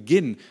even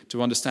begin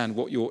to understand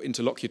what your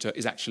interlocutor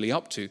is actually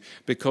up to,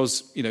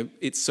 because,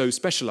 it's so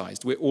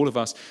specialized. We're all of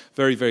us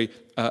very, very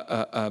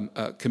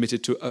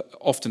committed to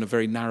often a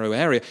very narrow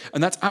area.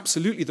 And that's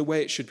absolutely the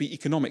way it should be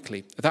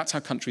economically. That's how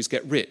countries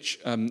get rich.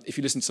 If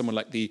you listen to someone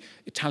like the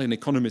Italian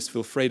economist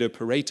Vilfredo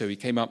Pareto, he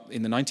came up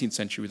in the 19th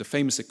century with a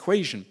famous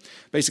equation,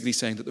 basically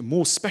saying that the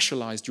more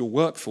specialized your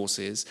workforce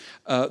is,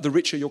 the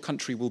richer your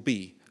country will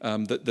be.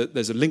 That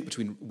there's a link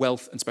between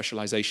wealth and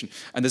specialization.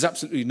 And there's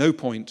absolutely no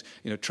point,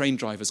 train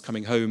drivers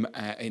coming home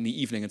in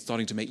the evening and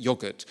starting to make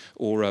yogurt,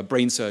 or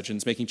brain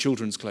surgeons making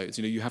children's clothes.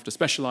 You have to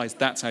specialize.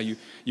 That's how you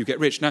get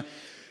rich. Now,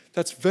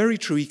 that's very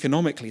true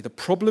economically. The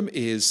problem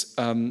is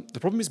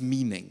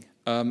meaning.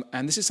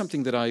 And this is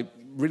something that I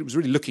was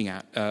really looking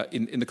at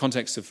in the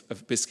context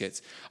of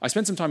biscuits. I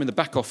spent some time in the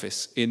back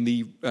office, in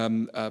the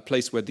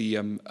place where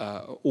the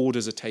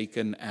orders are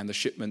taken and the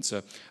shipments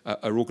are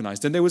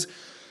organized. And there was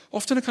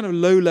often a kind of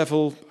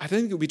low-level, I don't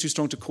think it would be too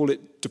strong to call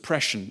it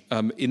depression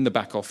in the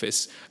back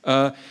office.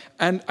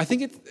 And I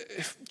think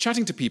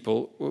chatting to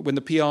people, when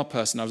the PR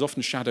person, I was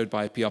often shadowed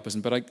by a PR person,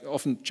 but I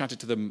often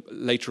chatted to them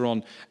later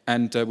on,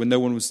 and when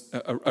no one was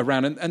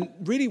around. And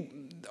really,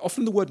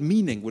 often the word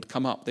meaning would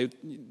come up.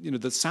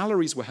 The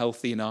salaries were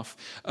healthy enough,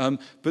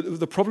 but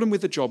the problem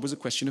with the job was a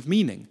question of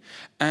meaning.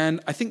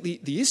 And I think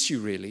the issue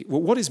really,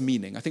 well, what is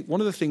meaning? I think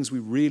one of the things we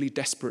really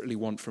desperately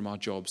want from our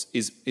jobs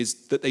is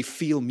that they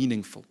feel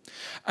meaningful.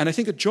 And I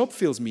think a job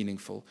feels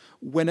meaningful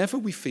whenever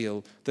we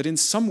feel that in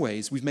some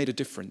ways we've made a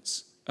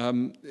difference.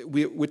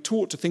 We're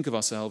taught to think of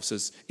ourselves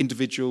as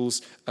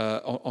individuals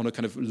on a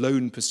kind of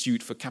lone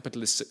pursuit for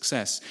capitalist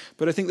success.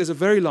 But I think there's a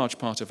very large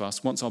part of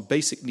us, once our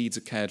basic needs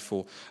are cared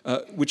for,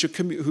 which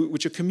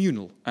are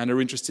communal and are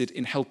interested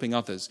in helping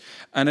others.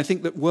 And I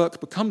think that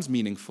work becomes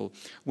meaningful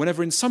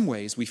whenever in some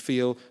ways we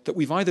feel that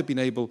we've either been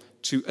able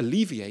to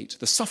alleviate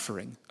the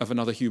suffering of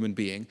another human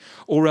being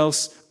or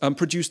else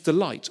produce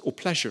delight or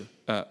pleasure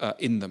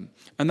in them.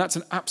 And that's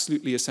an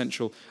absolutely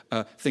essential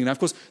thing. Now, of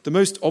course, the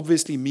most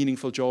obviously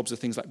meaningful jobs are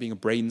things like being a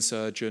brain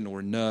surgeon or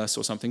a nurse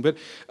or something. But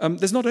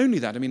there's not only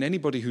that. I mean,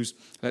 anybody who's,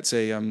 let's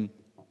say,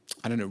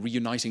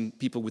 reuniting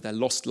people with their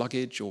lost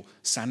luggage or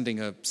sanding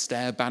a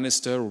stair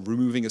banister or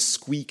removing a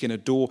squeak in a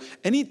door,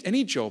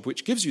 any job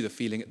which gives you the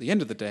feeling at the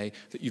end of the day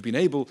that you've been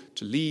able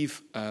to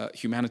leave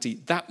humanity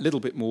that little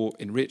bit more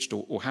enriched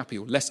or happy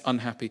or less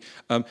unhappy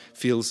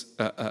feels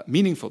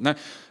meaningful. Now,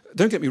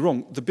 don't get me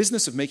wrong, the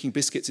business of making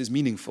biscuits is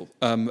meaningful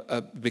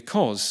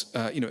because,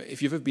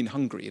 if you've ever been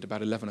hungry at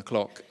about 11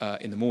 o'clock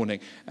in the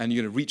morning and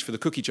you're going to reach for the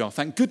cookie jar,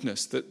 thank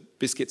goodness that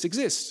biscuits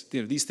exist.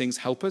 These things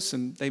help us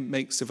and they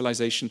make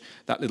civilization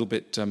that little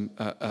bit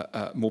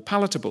more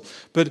palatable.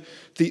 But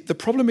the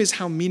problem is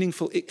how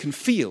meaningful it can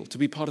feel to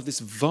be part of this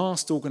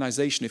vast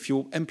organization. If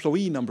you're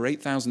employee number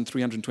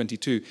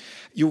 8,322,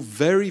 you're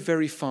very,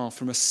 very far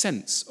from a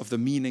sense of the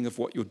meaning of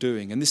what you're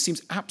doing. And this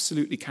seems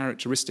absolutely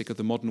characteristic of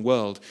the modern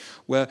world,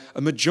 where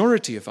a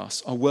majority of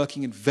us are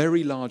working in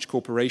very large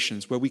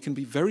corporations where we can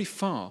be very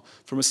far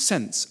from a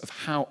sense of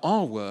how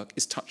our work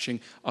is touching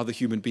other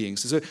human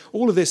beings. So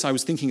all of this I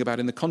was thinking about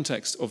in the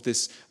context of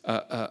this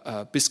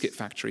biscuit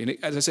factory. And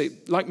as I say,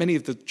 like many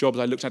of the jobs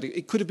I looked at,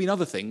 it could have been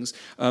other things,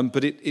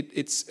 but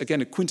it's,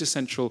 again, a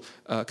quintessential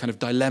kind of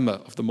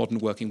dilemma of the modern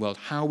working world.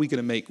 How are we going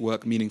to make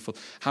work meaningful?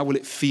 How will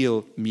it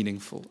feel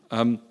meaningful?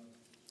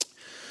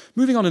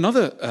 Moving on,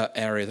 another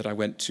area that I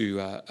went to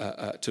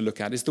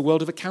look at is the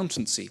world of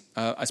accountancy.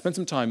 I spent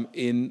some time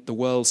in the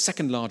world's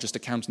second largest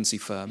accountancy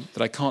firm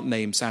that I can't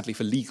name, sadly,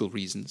 for legal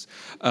reasons.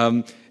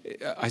 I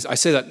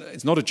say that,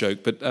 it's not a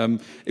joke, but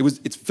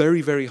it's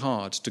very, very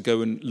hard to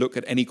go and look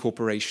at any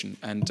corporation,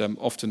 and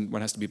often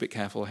one has to be a bit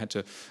careful. I had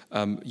to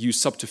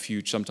use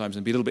subterfuge sometimes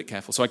and be a little bit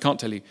careful, so I can't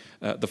tell you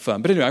the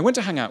firm. But anyway, I went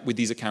to hang out with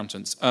these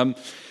accountants.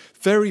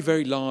 Very,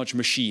 very large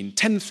machine,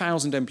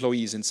 10,000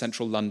 employees in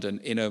central London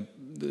in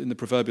the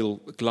proverbial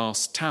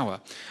glass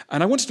tower.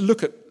 And I wanted to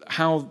look at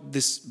how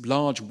this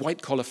large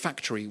white-collar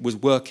factory was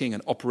working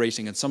and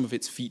operating and some of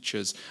its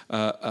features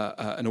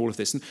and all of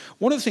this. And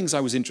one of the things I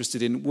was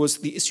interested in was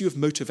the issue of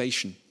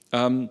motivation.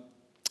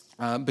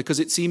 Because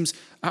it seems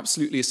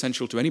absolutely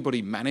essential to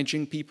anybody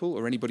managing people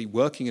or anybody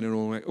working in an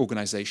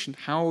organization.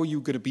 How are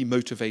you going to be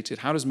motivated?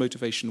 How does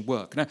motivation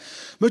work? Now,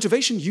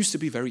 motivation used to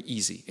be very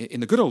easy. In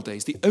the good old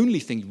days, the only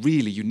thing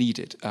really you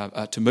needed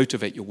to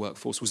motivate your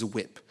workforce was a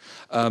whip.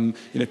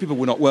 People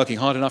were not working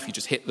hard enough, you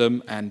just hit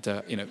them and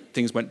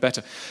things went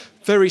better.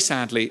 Very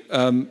sadly,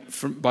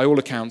 by all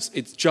accounts,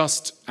 it's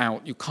just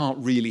out. You can't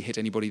really hit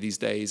anybody these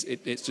days.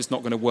 It's just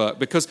not going to work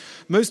because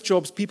most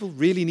jobs, people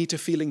really need to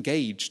feel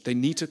engaged. They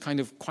need to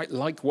kind of quite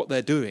like what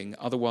they're doing.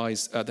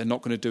 Otherwise, they're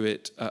not going to do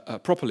it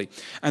properly.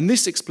 And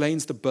this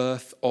explains the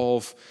birth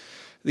of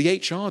the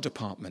HR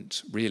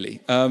department, really,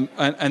 and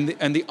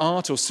the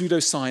art or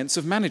pseudoscience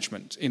of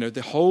management.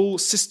 The whole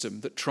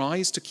system that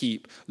tries to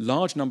keep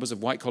large numbers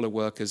of white-collar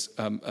workers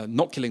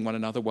not killing one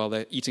another while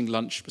they're eating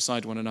lunch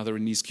beside one another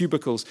in these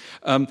cubicles.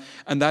 And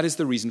that is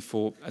the reason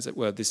for, as it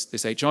were,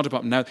 this HR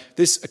department. Now,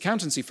 this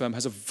accountancy firm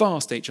has a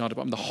vast HR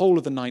department. The whole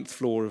of the 9th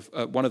floor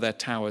of one of their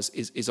towers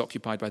is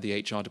occupied by the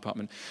HR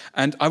department.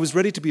 And I was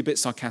ready to be a bit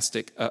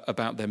sarcastic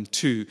about them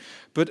too.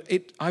 But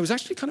I was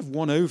actually kind of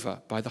won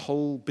over by the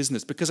whole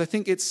business because I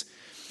think it's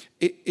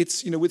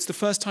the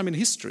first time in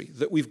history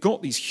that we've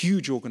got these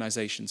huge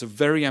organizations of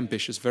very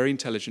ambitious, very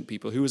intelligent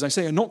people who, as I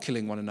say, are not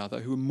killing one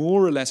another, who are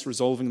more or less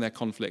resolving their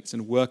conflicts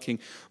and working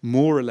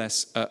more or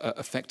less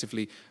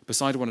effectively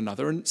beside one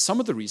another. And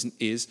some of the reason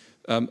is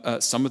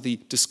some of the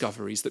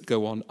discoveries that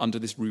go on under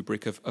this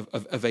rubric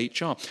of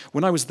HR.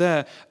 When I was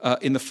there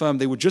in the firm,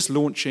 they were just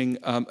launching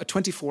a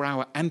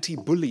 24-hour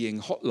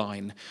anti-bullying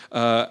hotline.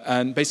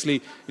 And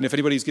basically, if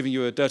anybody's giving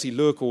you a dirty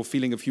look or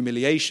feeling of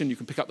humiliation, you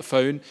can pick up the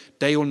phone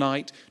day or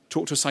night,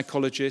 talk to a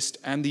psychologist,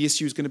 and the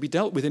issue is going to be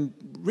dealt with in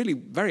really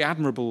very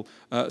admirable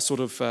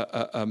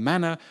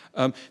manner.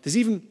 There's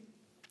even,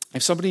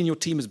 if somebody in your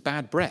team has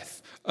bad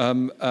breath,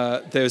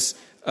 there's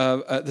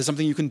there's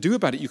something you can do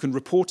about it. You can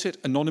report it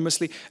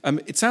anonymously.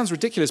 It sounds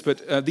ridiculous,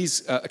 but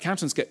these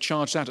accountants get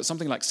charged out at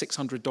something like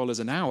 $600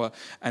 an hour,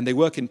 and they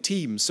work in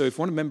teams. So if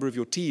one member of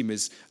your team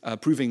is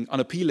proving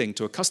unappealing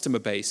to a customer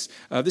base,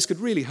 this could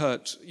really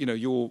hurt,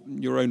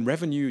 your own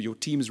revenue, your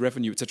team's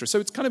revenue, etc. So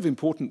it's kind of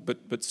important,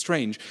 but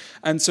strange.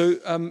 And so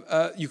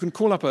you can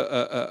call up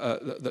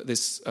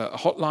this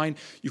hotline.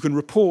 You can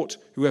report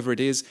whoever it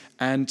is,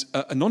 and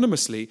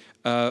anonymously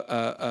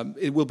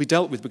it will be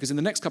dealt with, because in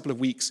the next couple of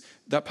weeks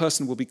that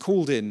person will be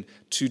called in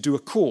to do a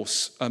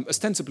course,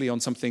 ostensibly on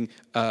something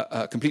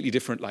completely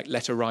different, like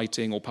letter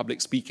writing or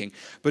public speaking.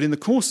 But in the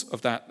course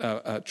of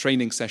that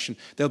training session,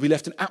 they'll be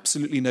left in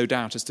absolutely no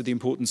doubt as to the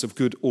importance of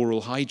good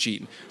oral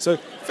hygiene. So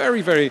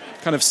very, very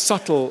kind of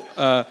subtle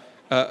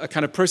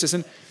kind of process.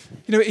 And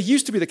it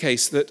used to be the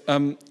case that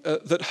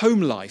that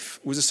home life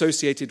was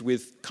associated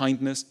with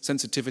kindness,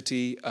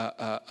 sensitivity,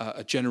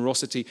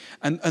 generosity,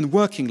 and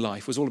working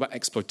life was all about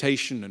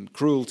exploitation and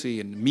cruelty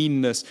and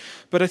meanness.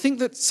 But I think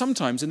that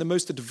sometimes in the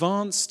most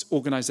advanced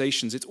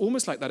organizations, it's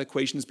almost like that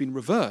equation has been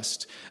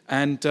reversed.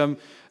 And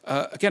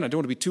again, I don't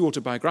want to be too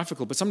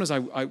autobiographical, but sometimes I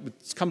would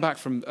come back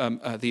from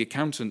the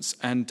accountants,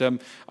 and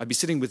I'd be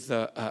sitting with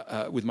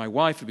my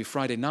wife. It'd be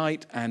Friday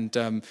night, and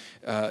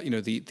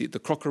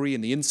the crockery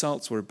and the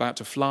insults were about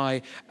to fly.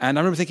 And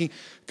I remember thinking,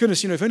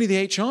 goodness, if only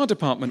the HR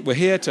department were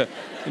here to,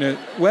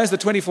 where's the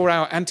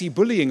 24-hour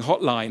anti-bullying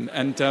hotline?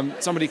 And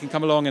somebody can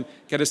come along and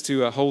get us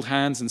to hold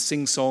hands and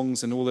sing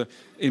songs and all the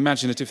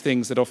imaginative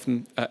things that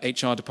often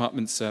HR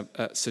departments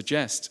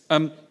suggest.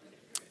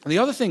 The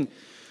other thing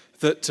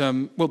that,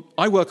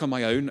 I work on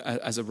my own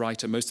as a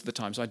writer most of the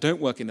time, so I don't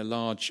work in a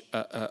large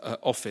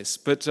office.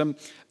 But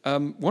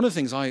one of the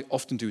things I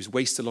often do is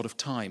waste a lot of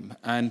time.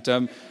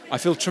 And I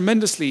feel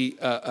tremendously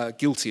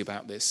guilty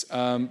about this.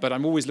 But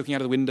I'm always looking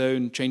out of the window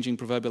and changing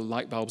proverbial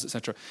light bulbs,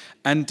 etc.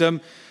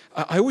 And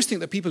I always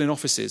think that people in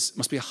offices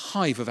must be a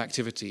hive of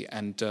activity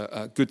and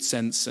good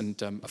sense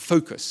and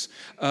focus.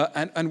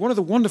 And one of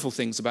the wonderful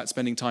things about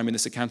spending time in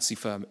this accountancy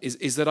firm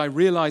is that I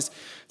realized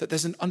that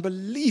there's an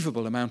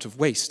unbelievable amount of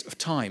waste of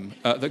time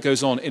that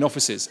goes on in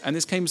offices. And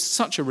this came as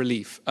such a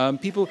relief.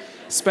 People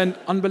spend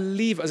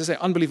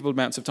unbelievable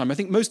amounts of time. I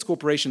think most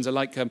corporations are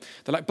like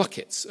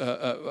buckets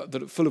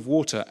that are full of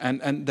water,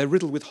 and they're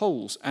riddled with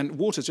holes, and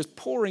water's just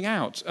pouring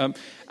out. And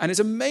it's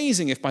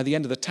amazing if by the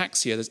end of the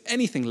tax year there's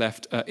anything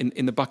left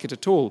in the bucket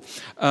at all.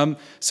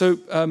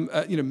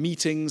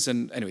 Meetings,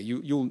 and anyway,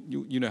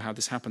 you know how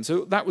this happens.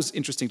 So that was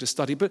interesting to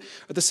study. But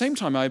at the same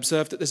time, I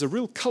observed that there's a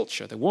real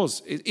culture.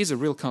 It is a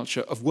real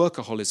culture of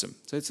workaholism.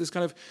 So it's this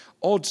kind of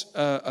odd,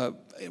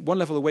 one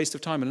level a waste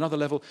of time, and another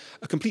level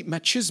a complete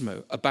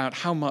machismo about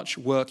how much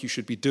work you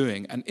should be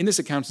doing. And in this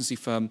accountancy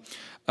firm,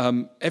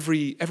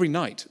 every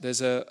night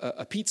there's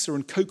a pizza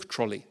and Coke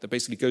trolley that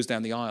basically goes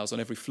down the aisles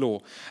on every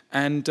floor,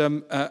 and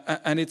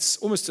it's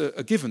almost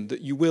a given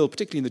that you will,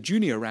 particularly in the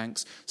junior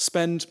ranks,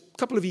 spend a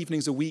couple of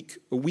evenings a week,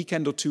 a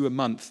weekend or two a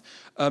month,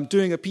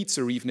 doing a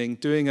pizza evening,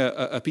 doing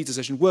a pizza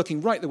session,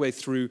 working right the way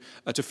through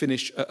to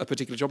finish a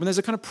particular job. And there's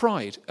a kind of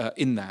pride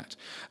in that.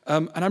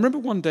 And I remember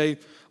one day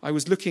I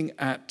was looking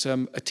at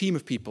a team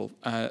of people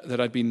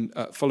that I'd been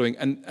following,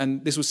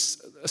 and this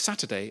was a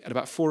Saturday at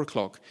about 4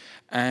 o'clock,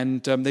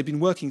 and they'd been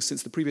working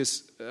since the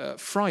previous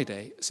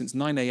Friday, since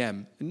 9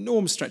 a.m.,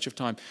 enormous stretch of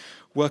time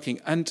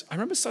working. And I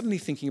remember suddenly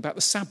thinking about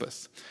the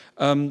Sabbath.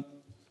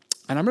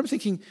 And I remember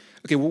thinking,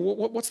 okay, well,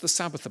 what's the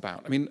Sabbath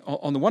about? I mean,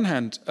 on the one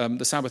hand,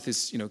 the Sabbath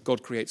is,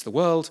 God creates the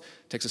world,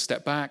 takes a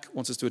step back,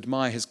 wants us to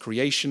admire his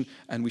creation,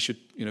 and we should,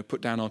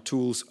 put down our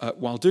tools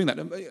while doing that.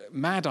 A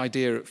mad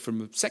idea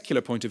from a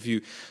secular point of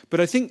view. But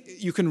I think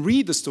you can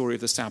read the story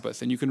of the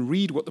Sabbath, and you can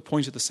read what the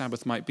point of the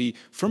Sabbath might be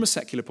from a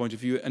secular point of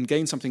view and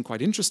gain something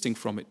quite interesting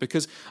from it.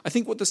 Because I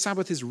think what the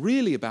Sabbath is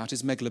really about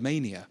is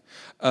megalomania.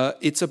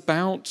 It's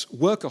about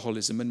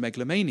workaholism and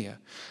megalomania.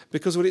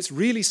 Because what it's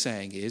really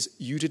saying is,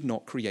 you did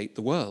not create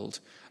the world.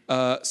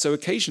 So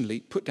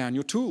occasionally put down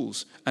your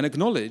tools and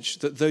acknowledge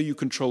that though you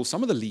control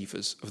some of the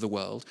levers of the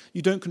world,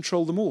 you don't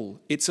control them all.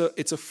 It's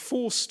a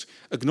forced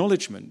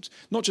acknowledgement,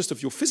 not just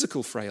of your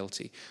physical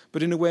frailty,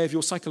 but in a way of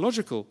your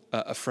psychological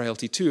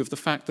frailty too, of the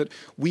fact that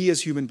we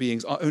as human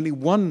beings are only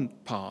one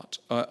part,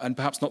 and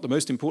perhaps not the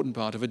most important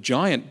part, of a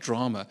giant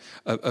drama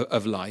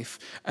of life,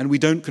 and we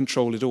don't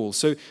control it all.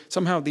 So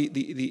somehow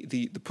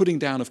the putting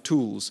down of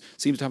tools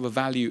seems to have a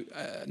value,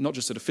 not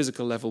just at a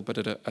physical level, but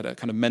at a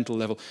kind of mental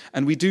level.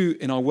 And we do,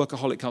 in our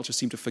workaholic culture,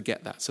 seem to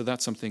forget that. So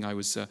that's something I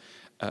was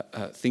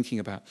thinking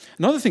about.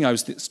 Another thing I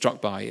was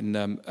struck by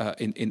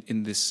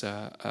in this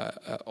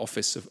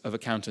office of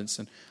accountants,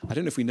 and I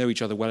don't know if we know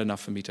each other well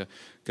enough for me to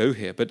go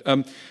here, but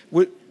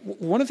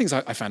one of the things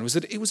I found was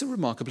that it was a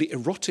remarkably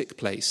erotic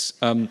place,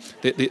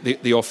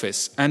 the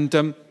office, and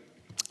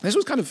this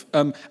was kind of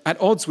at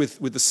odds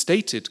with the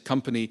stated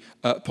company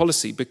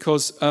policy,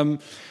 because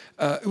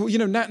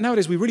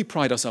nowadays we really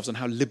pride ourselves on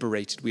how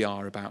liberated we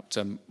are about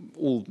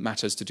all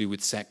matters to do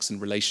with sex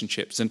and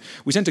relationships. And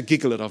we tend to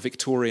giggle at our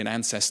Victorian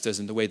ancestors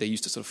and the way they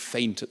used to sort of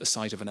faint at the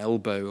sight of an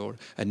elbow or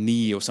a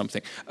knee or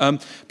something.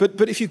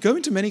 But if you go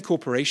into many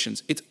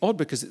corporations, it's odd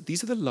because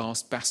these are the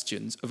last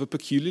bastions of a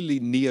peculiarly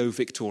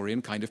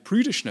neo-Victorian kind of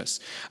prudishness.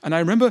 And I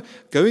remember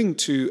going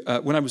to,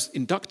 when I was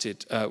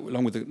inducted,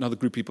 along with another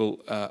group of people,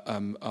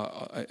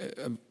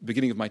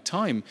 beginning of my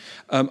time,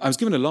 I was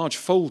given a large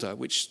folder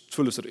which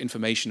full of sort of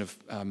information of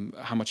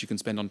how much you can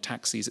spend on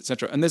taxis,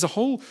 etc. And there's a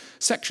whole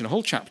section, a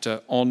whole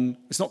chapter on,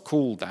 it's not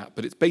called that,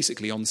 but it's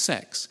basically on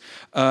sex.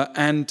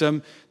 And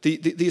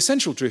the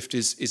essential drift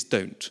is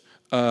don't.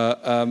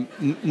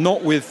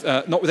 Not with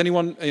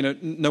anyone,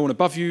 no one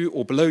above you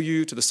or below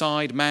you, to the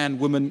side, man,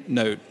 woman,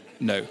 no.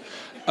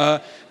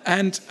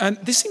 And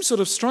this seems sort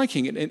of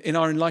striking in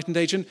our enlightened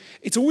age, and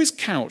it's always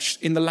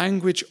couched in the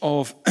language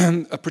of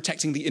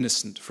protecting the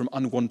innocent from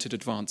unwanted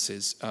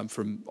advances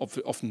from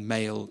often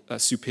male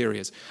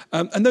superiors.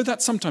 And though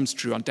that's sometimes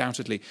true,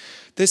 undoubtedly,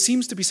 there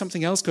seems to be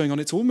something else going on.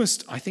 It's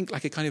almost, I think,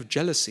 like a kind of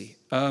jealousy.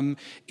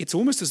 It's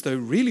almost as though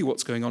really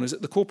what's going on is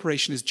that the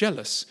corporation is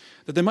jealous,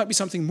 that there might be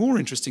something more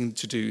interesting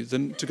to do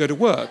than to go to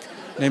work,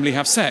 namely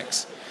have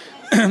sex.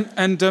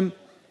 And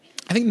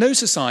I think no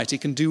society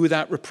can do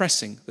without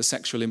repressing the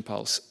sexual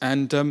impulse.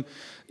 And,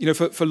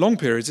 for long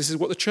periods, this is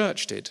what the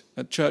church did.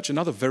 The church,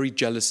 another very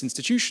jealous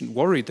institution,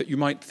 worried that you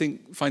might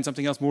find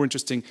something else more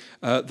interesting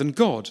than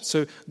God.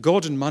 So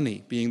God and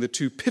money being the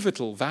two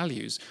pivotal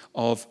values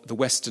of the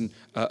Western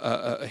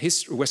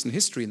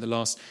history in the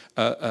last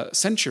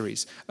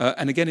centuries.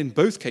 And again, in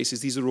both cases,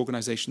 these are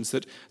organizations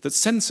that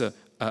censor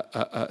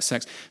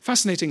sex.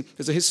 Fascinating,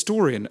 there's a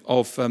historian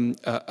of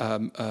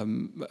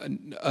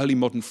early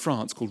modern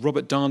France called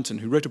Robert Danton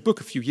who wrote a book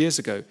a few years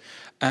ago.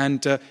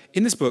 And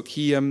in this book,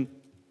 he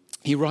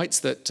writes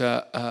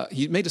that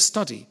he made a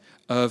study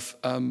of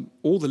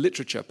all the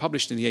literature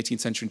published in the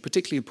 18th century, and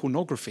particularly in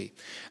pornography.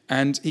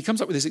 And he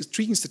comes up with this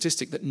intriguing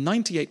statistic that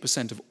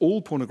 98% of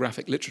all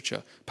pornographic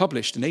literature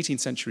published in 18th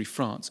century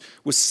France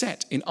was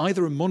set in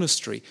either a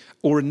monastery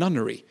or a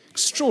nunnery.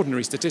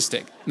 Extraordinary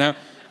statistic. Now,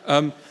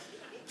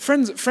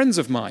 friends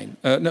of mine,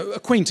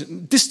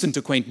 distant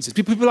acquaintances,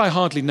 people I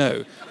hardly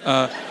know,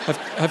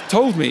 have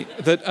told me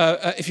that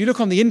if you look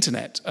on the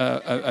internet,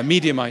 a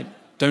medium I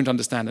don't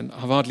understand and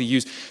have hardly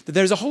used, that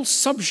there is a whole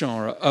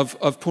subgenre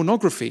of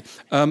pornography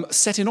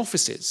set in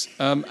offices.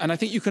 And I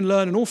think you can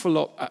learn an awful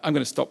lot. I'm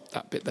going to stop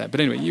that bit there. But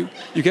anyway,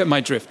 you get my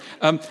drift.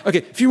 Okay,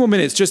 a few more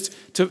minutes just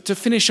to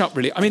finish up,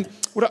 really. I mean,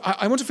 what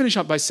I want to finish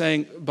up by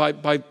saying,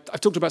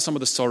 I've talked about some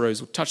of the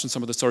sorrows, or touched on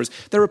some of the sorrows.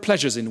 There are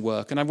pleasures in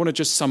work, and I want to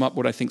just sum up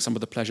what I think some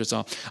of the pleasures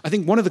are. I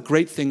think one of the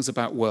great things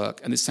about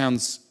work, and it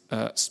sounds,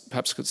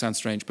 perhaps could sound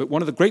strange, but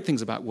one of the great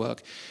things about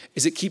work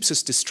is it keeps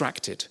us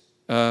distracted.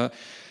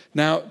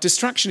 Now,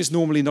 distraction is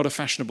normally not a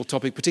fashionable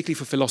topic, particularly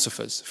for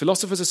philosophers.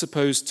 Philosophers are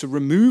supposed to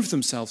remove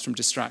themselves from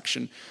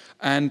distraction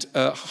and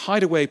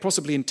hide away,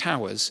 possibly in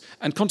towers,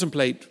 and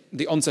contemplate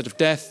the onset of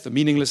death, the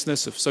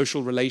meaninglessness of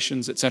social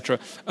relations, etc.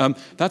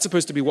 That's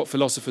supposed to be what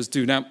philosophers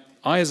do. Now,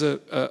 I, as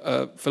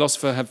a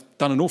philosopher, have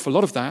done an awful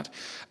lot of that,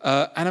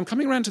 and I'm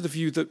coming around to the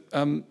view that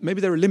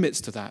maybe there are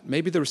limits to that.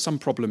 Maybe there are some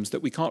problems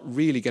that we can't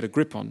really get a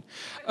grip on,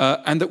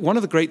 and that one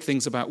of the great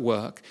things about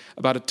work,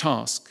 about a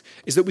task,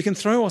 is that we can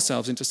throw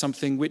ourselves into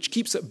something which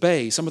keeps at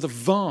bay some of the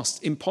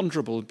vast,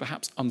 imponderable, and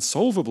perhaps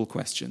unsolvable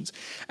questions,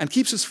 and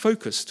keeps us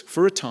focused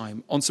for a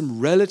time on some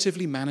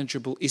relatively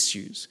manageable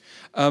issues.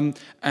 And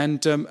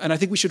I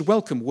think we should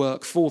welcome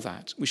work for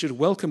that. We should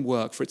welcome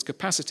work for its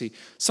capacity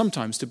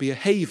sometimes to be a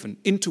haven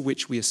into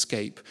which we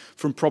escape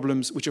from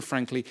problems which are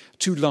frankly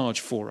too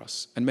large for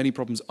us. And many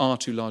problems are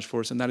too large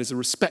for us, and that is a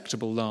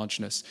respectable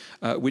largeness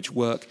which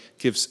work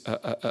gives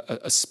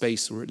a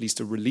space, or at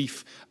least a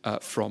relief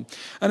from.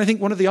 And I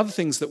think one of the other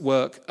things that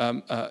work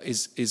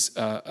has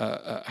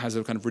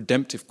a kind of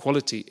redemptive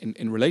quality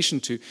in relation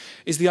to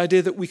is the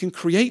idea that we can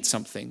create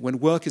something. When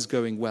work is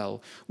going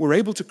well, we're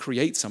able to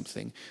create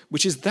something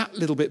which is that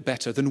little bit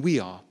better than we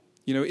are.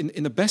 You know,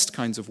 in the best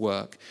kinds of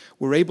work,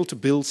 we're able to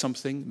build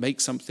something,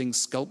 make something,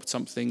 sculpt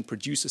something,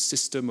 produce a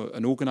system,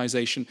 an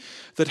organization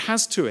that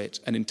has to it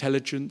an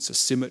intelligence, a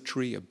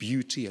symmetry, a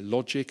beauty, a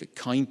logic, a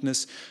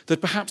kindness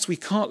that perhaps we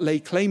can't lay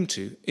claim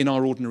to in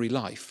our ordinary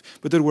life,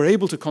 but that we're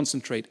able to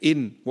concentrate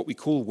in what we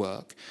call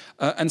work,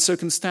 and so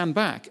can stand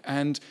back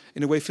and,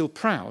 in a way, feel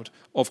proud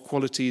of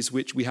qualities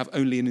which we have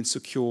only an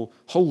insecure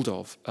hold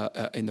of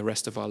in the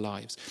rest of our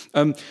lives.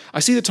 I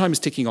see the time is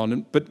ticking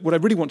on, but what I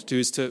really want to do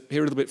is to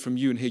hear a little bit from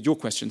you and hear your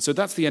questions. So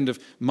that's the end of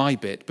my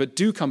bit, but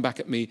do come back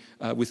at me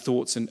with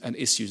thoughts and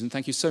issues. And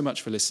thank you so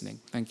much for listening.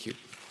 Thank you.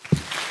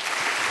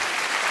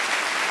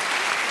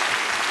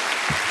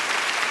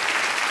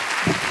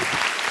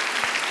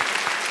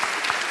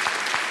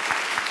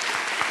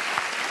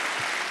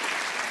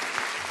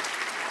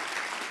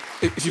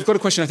 If you've got a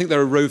question, I think there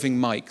are roving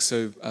mics,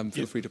 so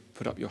feel free to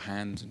put up your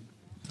hand.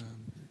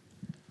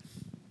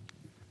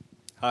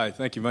 Hi,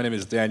 thank you. My name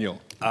is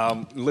Daniel.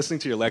 Listening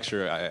to your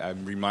lecture,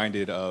 I'm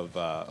reminded of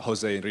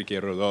Jose Enrique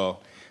Rodó,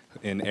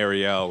 in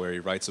Ariel, where he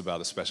writes about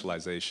the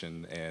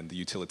specialization and the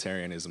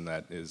utilitarianism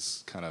that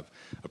is kind of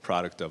a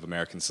product of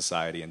American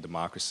society and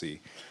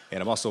democracy.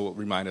 And I'm also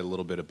reminded a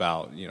little bit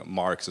about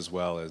Marx, as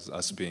well as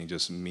us being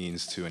just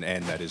means to an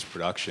end that is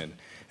production.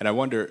 And I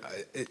wonder,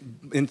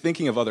 in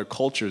thinking of other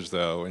cultures,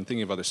 though, and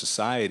thinking of other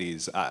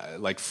societies,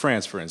 like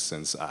France, for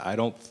instance, I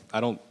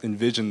don't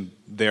envision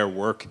their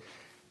work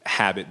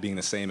habit being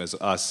the same as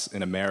us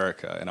in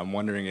America. And I'm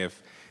wondering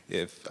if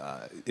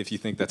you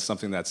think that's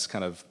something that's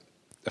kind of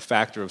a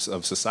factor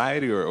of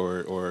society,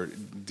 or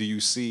do you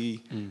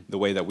see the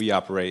way that we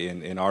operate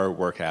in our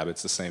work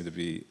habits the same to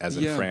be as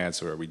in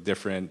France, or are we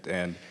different?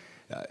 And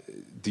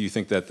do you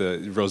think that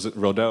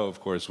Rodin, of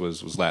course,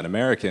 was Latin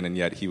American, and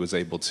yet he was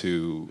able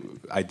to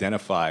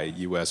identify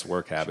U.S.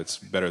 work habits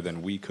better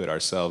than we could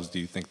ourselves? Do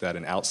you think that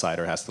an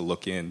outsider has to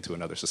look into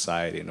another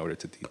society in order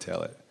to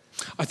detail it?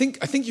 I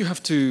think you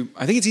have to.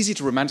 I think it's easy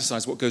to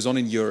romanticize what goes on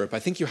in Europe. I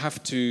think you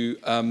have to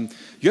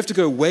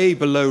go way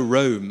below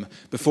Rome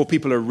before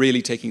people are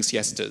really taking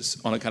siestas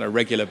on a kind of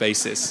regular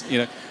basis.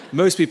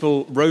 Most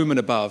people, Rome and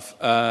above,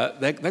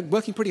 they're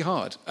working pretty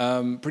hard,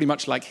 pretty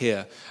much like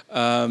here.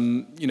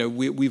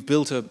 We've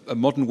built a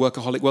modern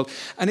workaholic world,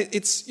 and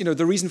it's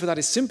the reason for that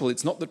is simple.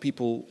 It's not that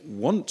people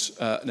want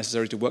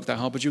necessarily to work that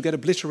hard, but you get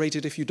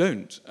obliterated if you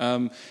don't.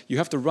 You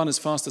have to run as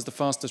fast as the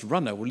fastest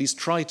runner, or at least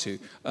try to,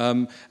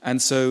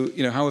 and so.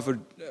 However,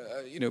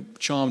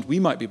 charmed we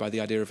might be by the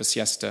idea of a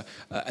siesta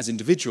as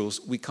individuals,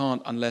 we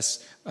can't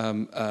unless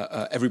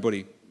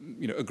everybody,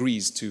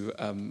 agrees to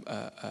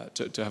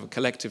have a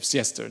collective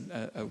siesta,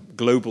 a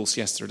global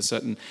siesta at a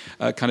certain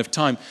kind of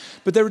time.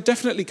 But there are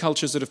definitely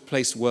cultures that have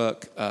placed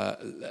work,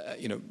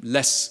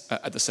 less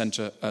at the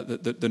center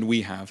than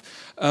we have.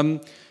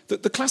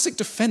 The classic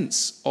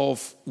defense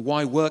of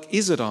why work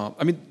is at our...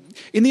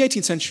 in the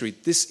 18th century,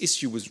 this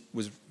issue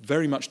was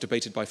very much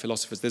debated by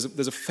philosophers.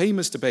 There's a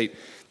famous debate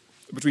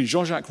between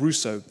Jean-Jacques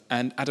Rousseau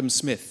and Adam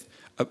Smith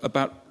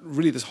about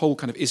really this whole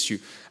kind of issue.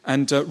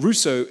 And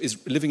Rousseau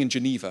is living in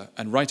Geneva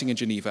and writing in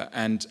Geneva,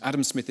 and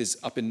Adam Smith is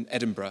up in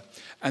Edinburgh.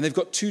 And they've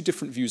got two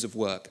different views of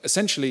work.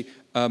 Essentially,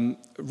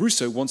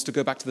 Rousseau wants to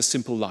go back to the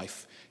simple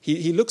life.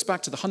 He looks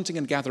back to the hunting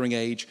and gathering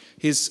age.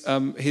 The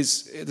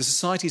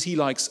societies he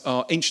likes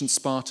are ancient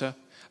Sparta,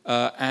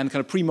 and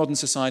kind of pre-modern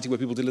society where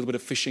people did a little bit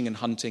of fishing and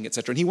hunting,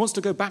 etc. And he wants to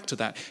go back to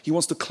that. He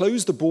wants to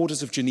close the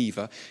borders of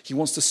Geneva. He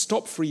wants to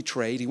stop free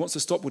trade. He wants to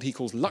stop what he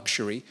calls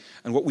luxury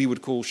and what we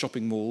would call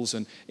shopping malls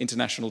and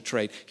international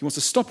trade. He wants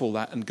to stop all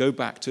that and go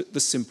back to the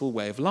simple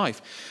way of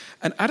life.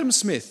 And Adam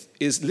Smith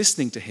is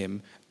listening to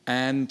him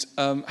and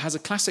has a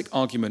classic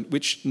argument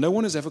which no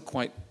one has ever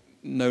quite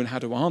known how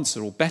to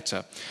answer or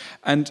better.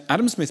 And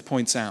Adam Smith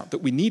points out that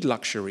we need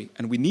luxury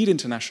and we need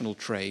international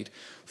trade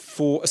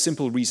for a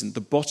simple reason: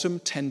 the bottom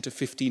 10 to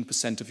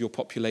 15% of your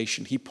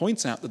population. He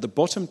points out that the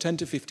bottom 10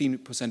 to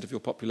 15% of your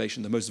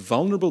population, the most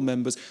vulnerable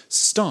members,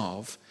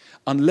 starve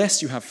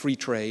unless you have free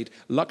trade,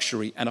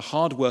 luxury, and a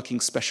hard-working,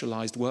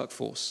 specialized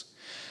workforce.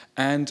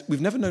 And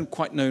we've never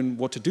quite known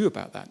what to do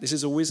about that. This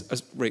is always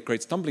a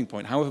great stumbling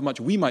point. However much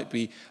we might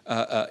be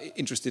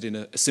interested in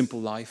a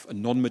simple life, a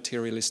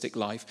non-materialistic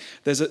life,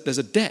 there's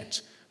a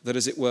debt that,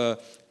 as it were,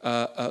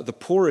 the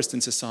poorest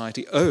in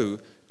society owe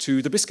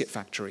to the biscuit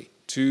factory,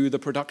 to the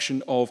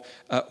production of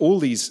all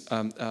these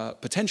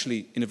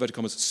potentially, in inverted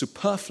commas,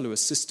 superfluous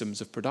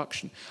systems of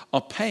production.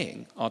 Our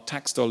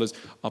tax dollars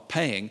are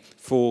paying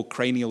for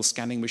cranial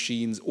scanning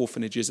machines,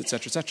 orphanages,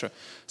 etc., etc.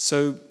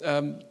 So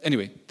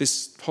anyway,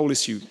 this whole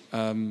issue,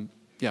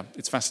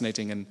 it's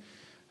fascinating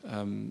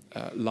and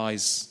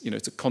lies,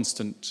 it's a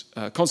constant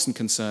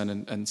concern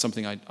and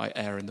something I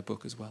air in the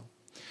book as well.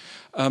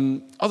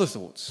 Other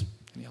thoughts?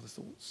 Any other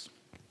thoughts?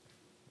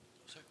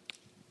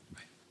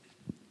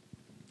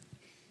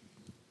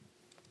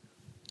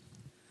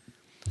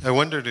 I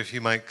wondered if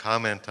you might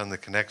comment on the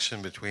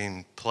connection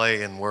between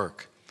play and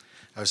work.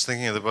 I was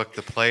thinking of the book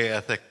The Play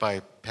Ethic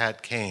by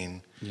Pat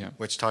Kane,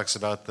 which talks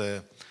about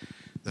the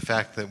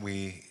fact that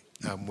we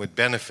would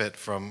benefit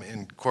from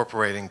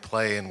incorporating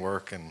play and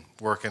work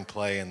and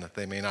play, and that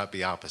they may not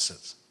be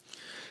opposites.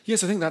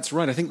 Yes, I think that's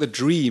right. I think the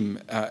dream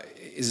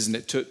is, isn't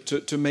it,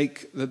 to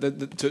make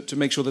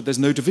sure that there's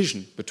no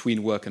division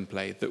between work and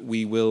play, that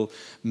we will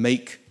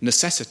make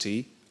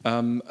necessity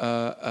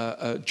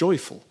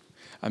joyful.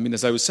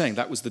 As I was saying,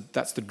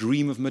 that's the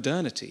dream of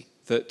modernity,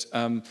 that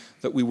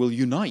we will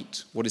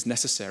unite what is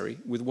necessary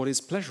with what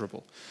is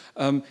pleasurable.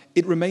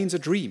 It remains a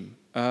dream,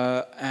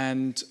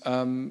 and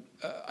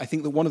I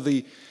think that one of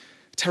the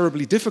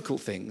terribly difficult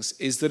things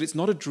is that it's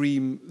not a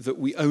dream that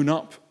we own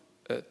up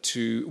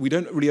to. We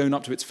don't really own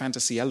up to its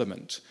fantasy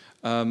element,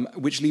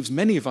 which leaves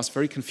many of us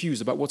very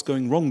confused about what's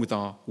going wrong with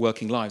our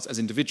working lives as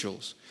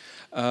individuals.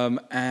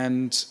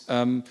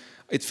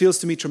 It feels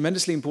to me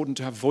tremendously important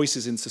to have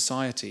voices in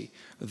society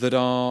that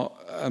are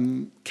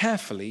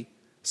carefully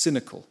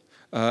cynical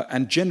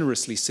and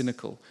generously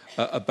cynical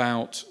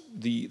about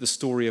the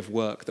story of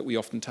work that we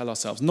often tell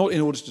ourselves, not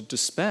in order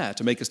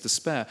to make us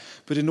despair,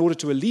 but in order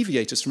to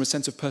alleviate us from a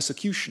sense of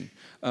persecution,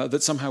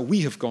 that somehow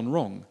we have gone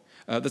wrong.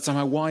 That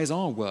somehow why is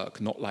our work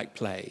not like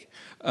play?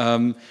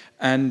 And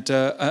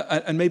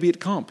maybe it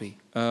can't be,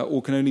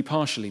 or can only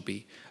partially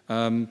be.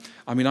 I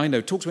mean, I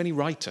know, talk to any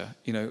writer,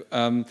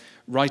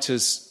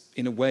 writers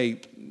in a way,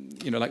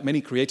 like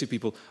many creative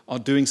people, are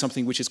doing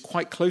something which is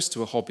quite close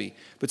to a hobby.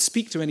 But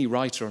speak to any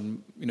writer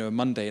on, a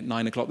Monday at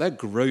 9 o'clock, they're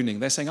groaning.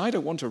 They're saying, I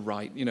don't want to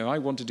write, I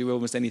want to do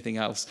almost anything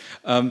else.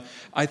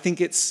 I think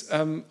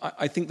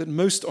that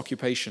most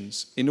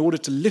occupations, in order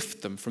to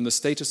lift them from the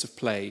status of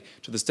play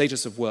to the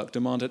status of work,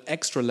 demand an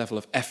extra level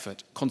of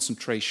effort,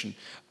 concentration,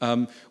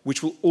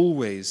 which will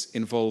always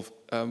involve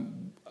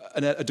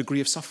a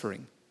degree of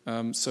suffering.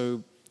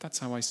 So that's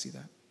how I see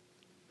that.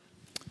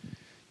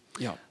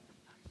 Yeah.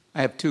 I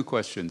have two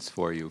questions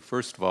for you.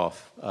 First of all,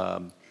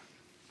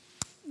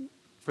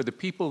 for the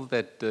people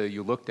that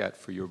you looked at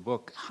for your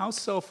book, how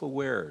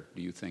self-aware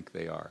do you think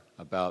they are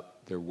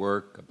about their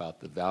work, about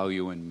the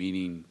value and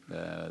meaning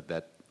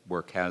that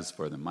work has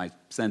for them? My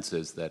sense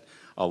is that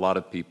a lot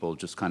of people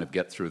just kind of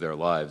get through their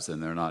lives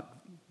and they're not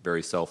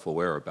very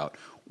self-aware about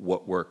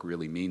what work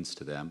really means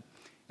to them.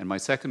 And my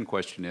second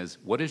question is,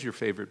 what is your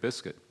favorite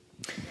biscuit?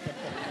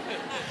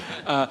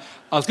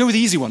 I'll go with the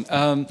easy one.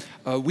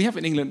 We have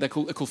in England, they're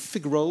called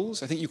fig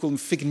rolls. I think you call them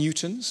fig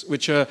Newtons,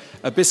 which are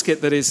a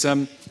biscuit that is,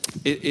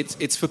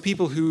 it's for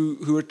people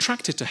who are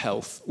attracted to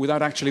health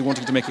without actually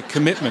wanting to make a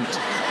commitment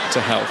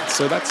to health.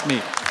 So that's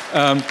me.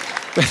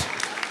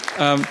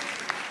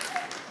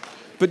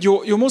 But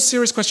your more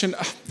serious question,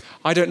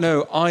 I don't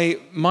know.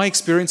 My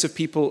experience of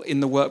people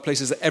in the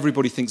workplace is that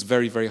everybody thinks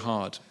very, very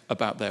hard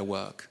about their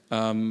work,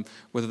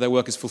 whether their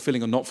work is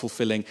fulfilling or not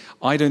fulfilling.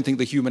 I don't think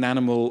the human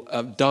animal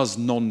does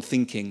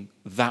non-thinking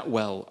that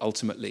well,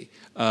 ultimately.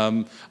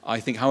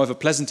 I think, however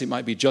pleasant it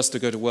might be just to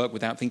go to work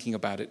without thinking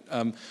about it,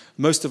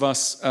 most of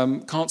us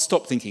can't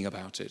stop thinking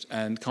about it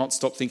and can't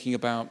stop thinking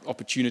about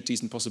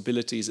opportunities and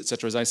possibilities,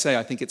 etc. As I say,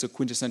 I think it's a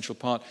quintessential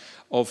part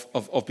of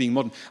being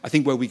modern. I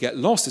think where we get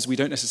lost is we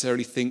don't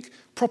necessarily think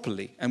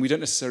properly and we don't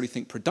necessarily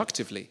think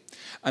productively.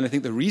 And I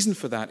think the reason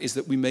for that is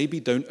that we maybe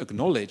don't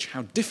acknowledge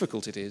how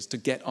difficult it is to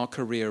get our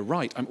career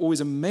right. I'm always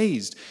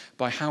amazed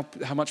by how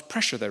much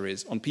pressure there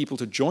is on people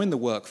to join the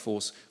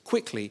workforce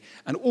quickly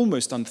and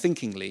almost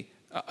unthinkingly.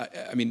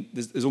 I mean,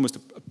 there's almost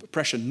a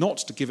pressure not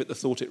to give it the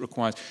thought it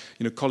requires,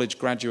 college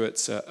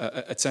graduates,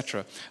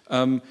 etc.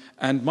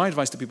 And my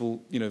advice to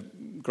people,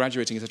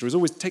 graduating, etc., is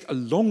always take a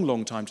long,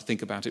 long time to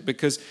think about it,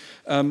 because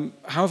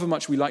however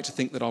much we like to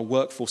think that our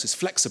workforce is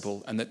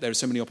flexible and that there are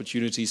so many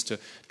opportunities to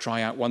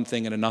try out one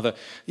thing and another,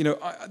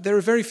 there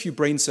are very few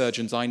brain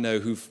surgeons I know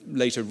who've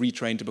later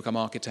retrained to become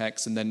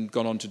architects and then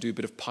gone on to do a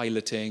bit of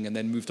piloting and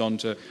then moved on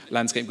to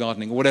landscape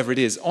gardening or whatever it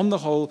is. On the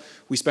whole,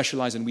 we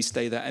specialize and we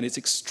stay there, and it's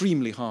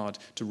extremely hard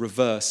to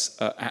reverse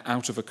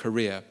out of a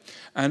career.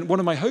 And one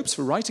of my hopes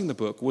for writing the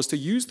book was to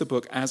use the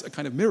book as a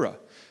kind of mirror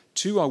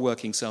to our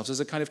working selves,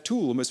 as a kind of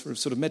tool, almost for a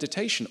sort of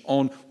meditation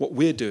on what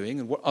we're doing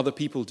and what other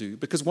people do.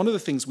 Because one of the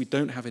things we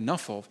don't have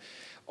enough of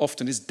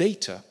often is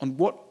data on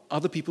what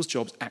other people's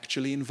jobs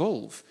actually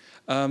involve.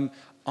 I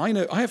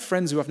have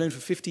friends who I've known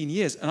for 15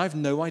 years, and I have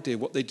no idea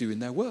what they do in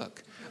their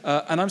work.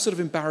 And I'm sort of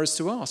embarrassed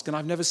to ask, and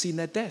I've never seen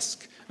their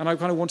desk. And I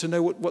kind of want to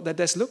know what their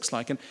desk looks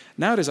like. And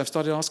nowadays I've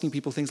started asking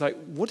people things like,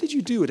 what were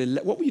you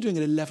doing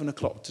at 11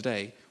 o'clock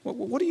today?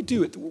 What do you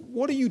do?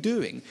 What are you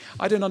doing?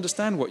 I don't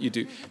understand what you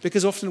do.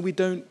 Because often we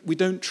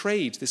don't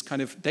trade this kind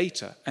of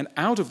data. And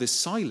out of this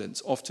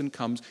silence often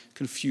comes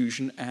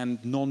confusion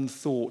and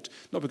non-thought.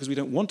 Not because we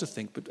don't want to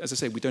think, but as I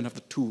say, we don't have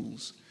the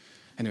tools.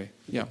 Anyway,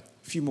 yeah,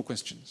 a few more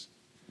questions.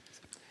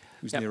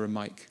 Who's near a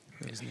mic?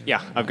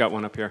 Yeah, I've got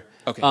one up here.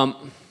 Okay.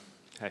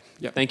 Okay.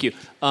 Yep. Thank you.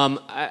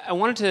 I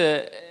wanted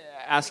to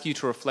ask you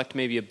to reflect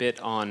maybe a bit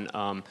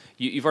on,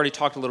 you've already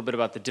talked a little bit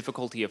about the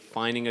difficulty of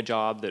finding a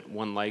job that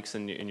one likes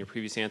in your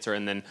previous answer,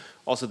 and then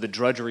also the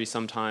drudgery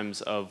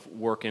sometimes of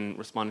work in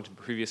responding to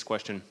the previous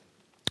question.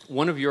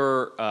 One of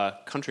your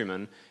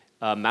countrymen,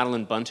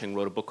 Alain de Botton,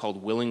 wrote a book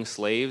called Willing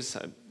Slaves.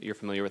 You're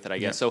familiar with it, I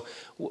guess. Yeah. So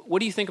what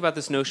do you think about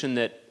this notion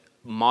that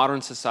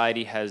modern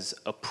society has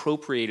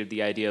appropriated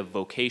the idea of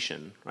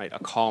vocation, right, a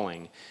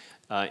calling,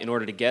 in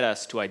order to get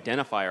us to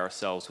identify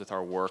ourselves with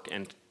our work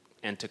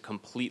and to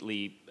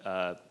completely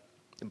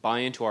buy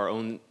into our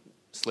own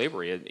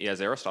slavery, as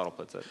Aristotle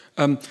puts it?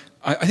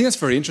 I think that's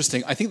very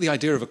interesting. I think the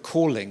idea of a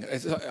calling,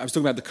 I was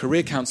talking about the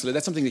career counselor,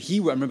 that's something that I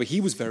remember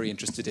he was very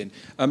interested in.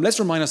 Let's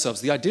remind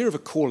ourselves, the idea of a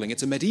calling,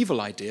 it's a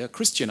medieval idea, a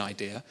Christian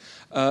idea,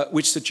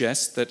 which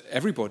suggests that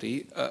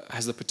everybody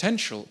has the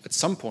potential at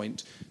some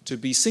point to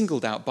be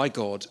singled out by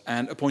God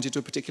and appointed to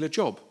a particular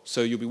job.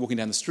 So you'll be walking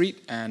down the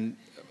street and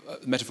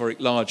a metaphoric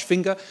large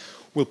finger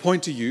will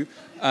point to you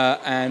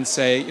and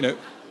say,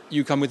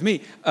 you come with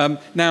me.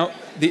 Now,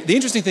 the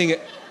interesting thing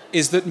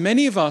is that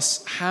many of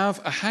us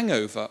have a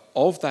hangover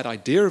of that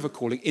idea of a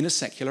calling in a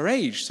secular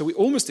age. So we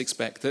almost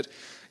expect that,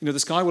 the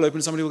sky will open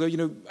and somebody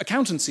will go,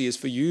 accountancy is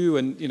for you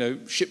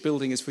and,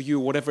 shipbuilding is for you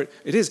or whatever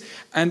it is.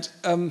 And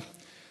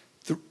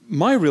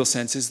my real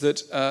sense is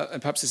that,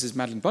 and perhaps this is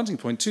Alain de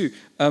Botton's point too,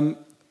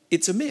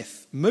 it's a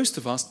myth. Most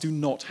of us do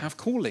not have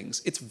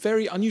callings. It's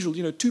very unusual.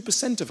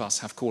 2% of us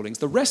have callings.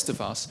 The rest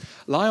of us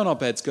lie on our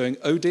beds going,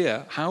 oh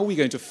dear, how are we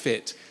going to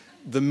fit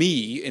the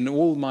me in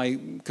all my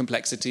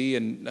complexity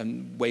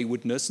and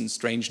waywardness and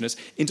strangeness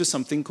into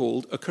something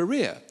called a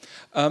career?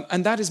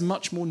 And that is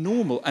much more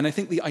normal. And I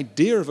think the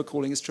idea of a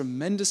calling is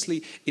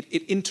tremendously,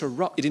 it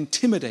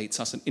intimidates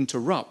us and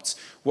interrupts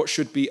what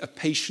should be a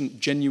patient,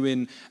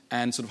 genuine,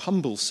 and sort of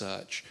humble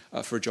search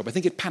for a job. I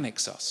think it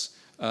panics us.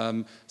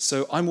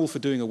 So I'm all for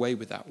doing away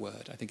with that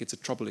word. I think it's a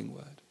troubling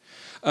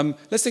word.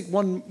 Let's take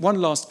one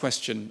last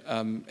question.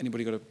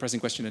 Anybody got a pressing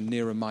question? And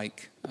near a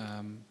mic.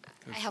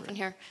 I have one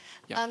here.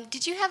 Yeah.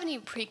 Did you have any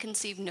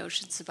preconceived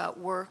notions about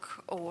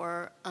work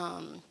or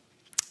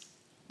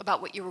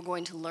about what you were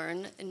going to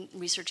learn in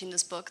researching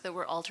this book that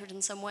were altered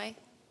in some way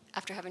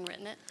after having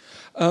written it?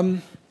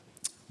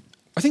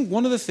 I think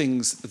one of the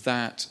things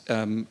that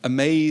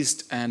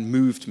amazed and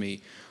moved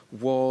me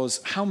was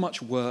how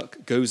much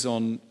work goes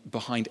on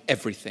behind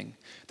everything.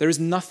 There is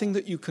nothing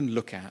that you can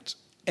look at,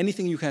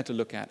 anything you care to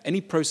look at,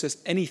 any process,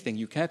 anything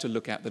you care to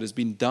look at that has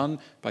been done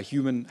by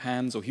human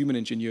hands or human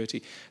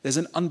ingenuity. There's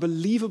an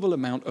unbelievable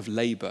amount of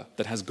labor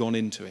that has gone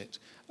into it.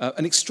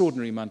 An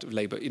extraordinary amount of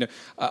labor.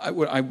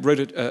 I wrote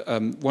it.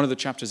 One of the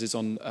chapters is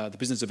on the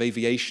business of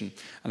aviation,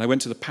 and I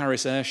went to the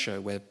Paris Air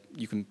Show where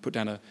you can put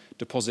down a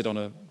deposit on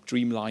a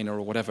Dreamliner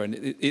or whatever, and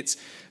it's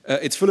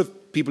full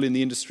of people in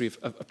the industry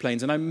of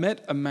planes. And I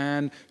met a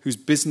man whose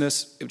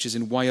business, which is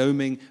in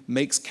Wyoming,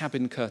 makes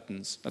cabin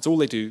curtains. That's all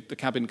they do, the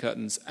cabin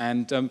curtains.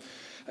 And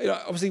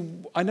obviously,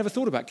 I never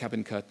thought about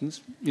cabin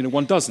curtains.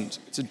 One doesn't.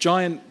 It's a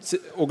giant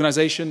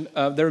organization.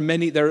 There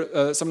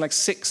are something like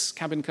six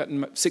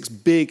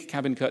big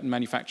cabin curtain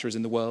manufacturers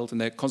in the world, and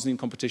they're constantly in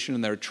competition,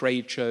 and there are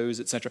trade shows,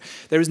 etc.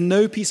 There is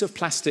no piece of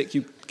plastic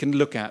you can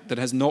look at that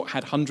has not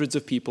had hundreds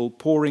of people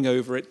poring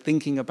over it,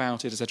 thinking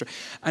about it, etc.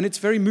 And it's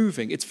very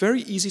moving. It's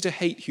very easy to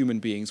hate human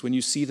beings when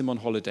you see them on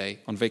holiday,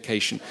 on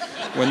vacation,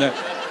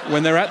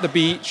 when they're at the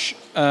beach,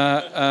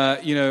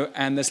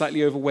 and they're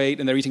slightly overweight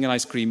and they're eating an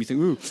ice cream. You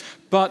think, ooh.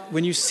 But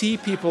when you see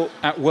people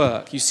at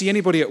work, you see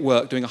anybody at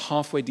work doing a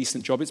halfway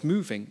decent job, it's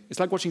moving. It's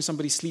like watching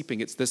somebody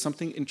sleeping. There's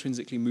something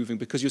intrinsically moving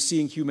because you're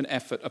seeing human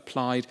effort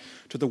applied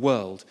to the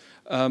world.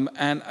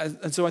 And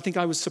so I think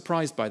I was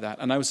surprised by that.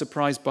 And I was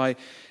surprised by,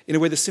 in a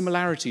way, the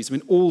similarities. I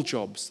mean, all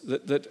jobs,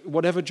 that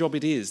whatever job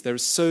it is, there are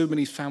so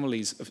many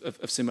families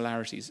of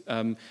similarities.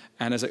 And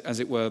as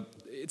it were,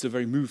 it's a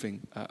very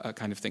moving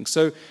kind of thing.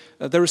 So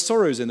there are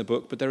sorrows in the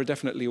book, but there are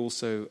definitely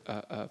also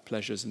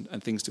pleasures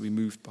and things to be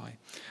moved by.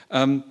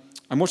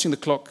 I'm watching the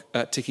clock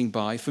ticking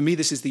by. For me,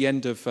 this is the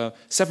end of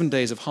 7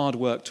 days of hard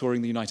work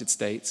touring the United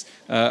States.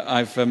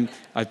 I've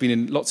been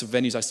in lots of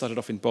venues. I started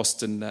off in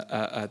Boston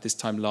this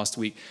time last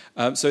week.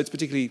 So it's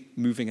particularly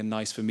moving and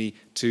nice for me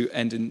to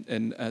end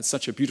in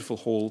such a beautiful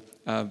hall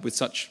with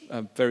such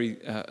very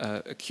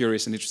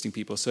curious and interesting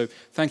people. So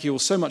thank you all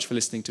so much for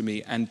listening to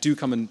me, and do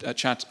come and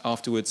chat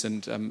afterwards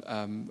and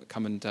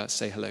come and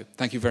say hello.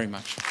 Thank you very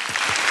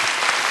much.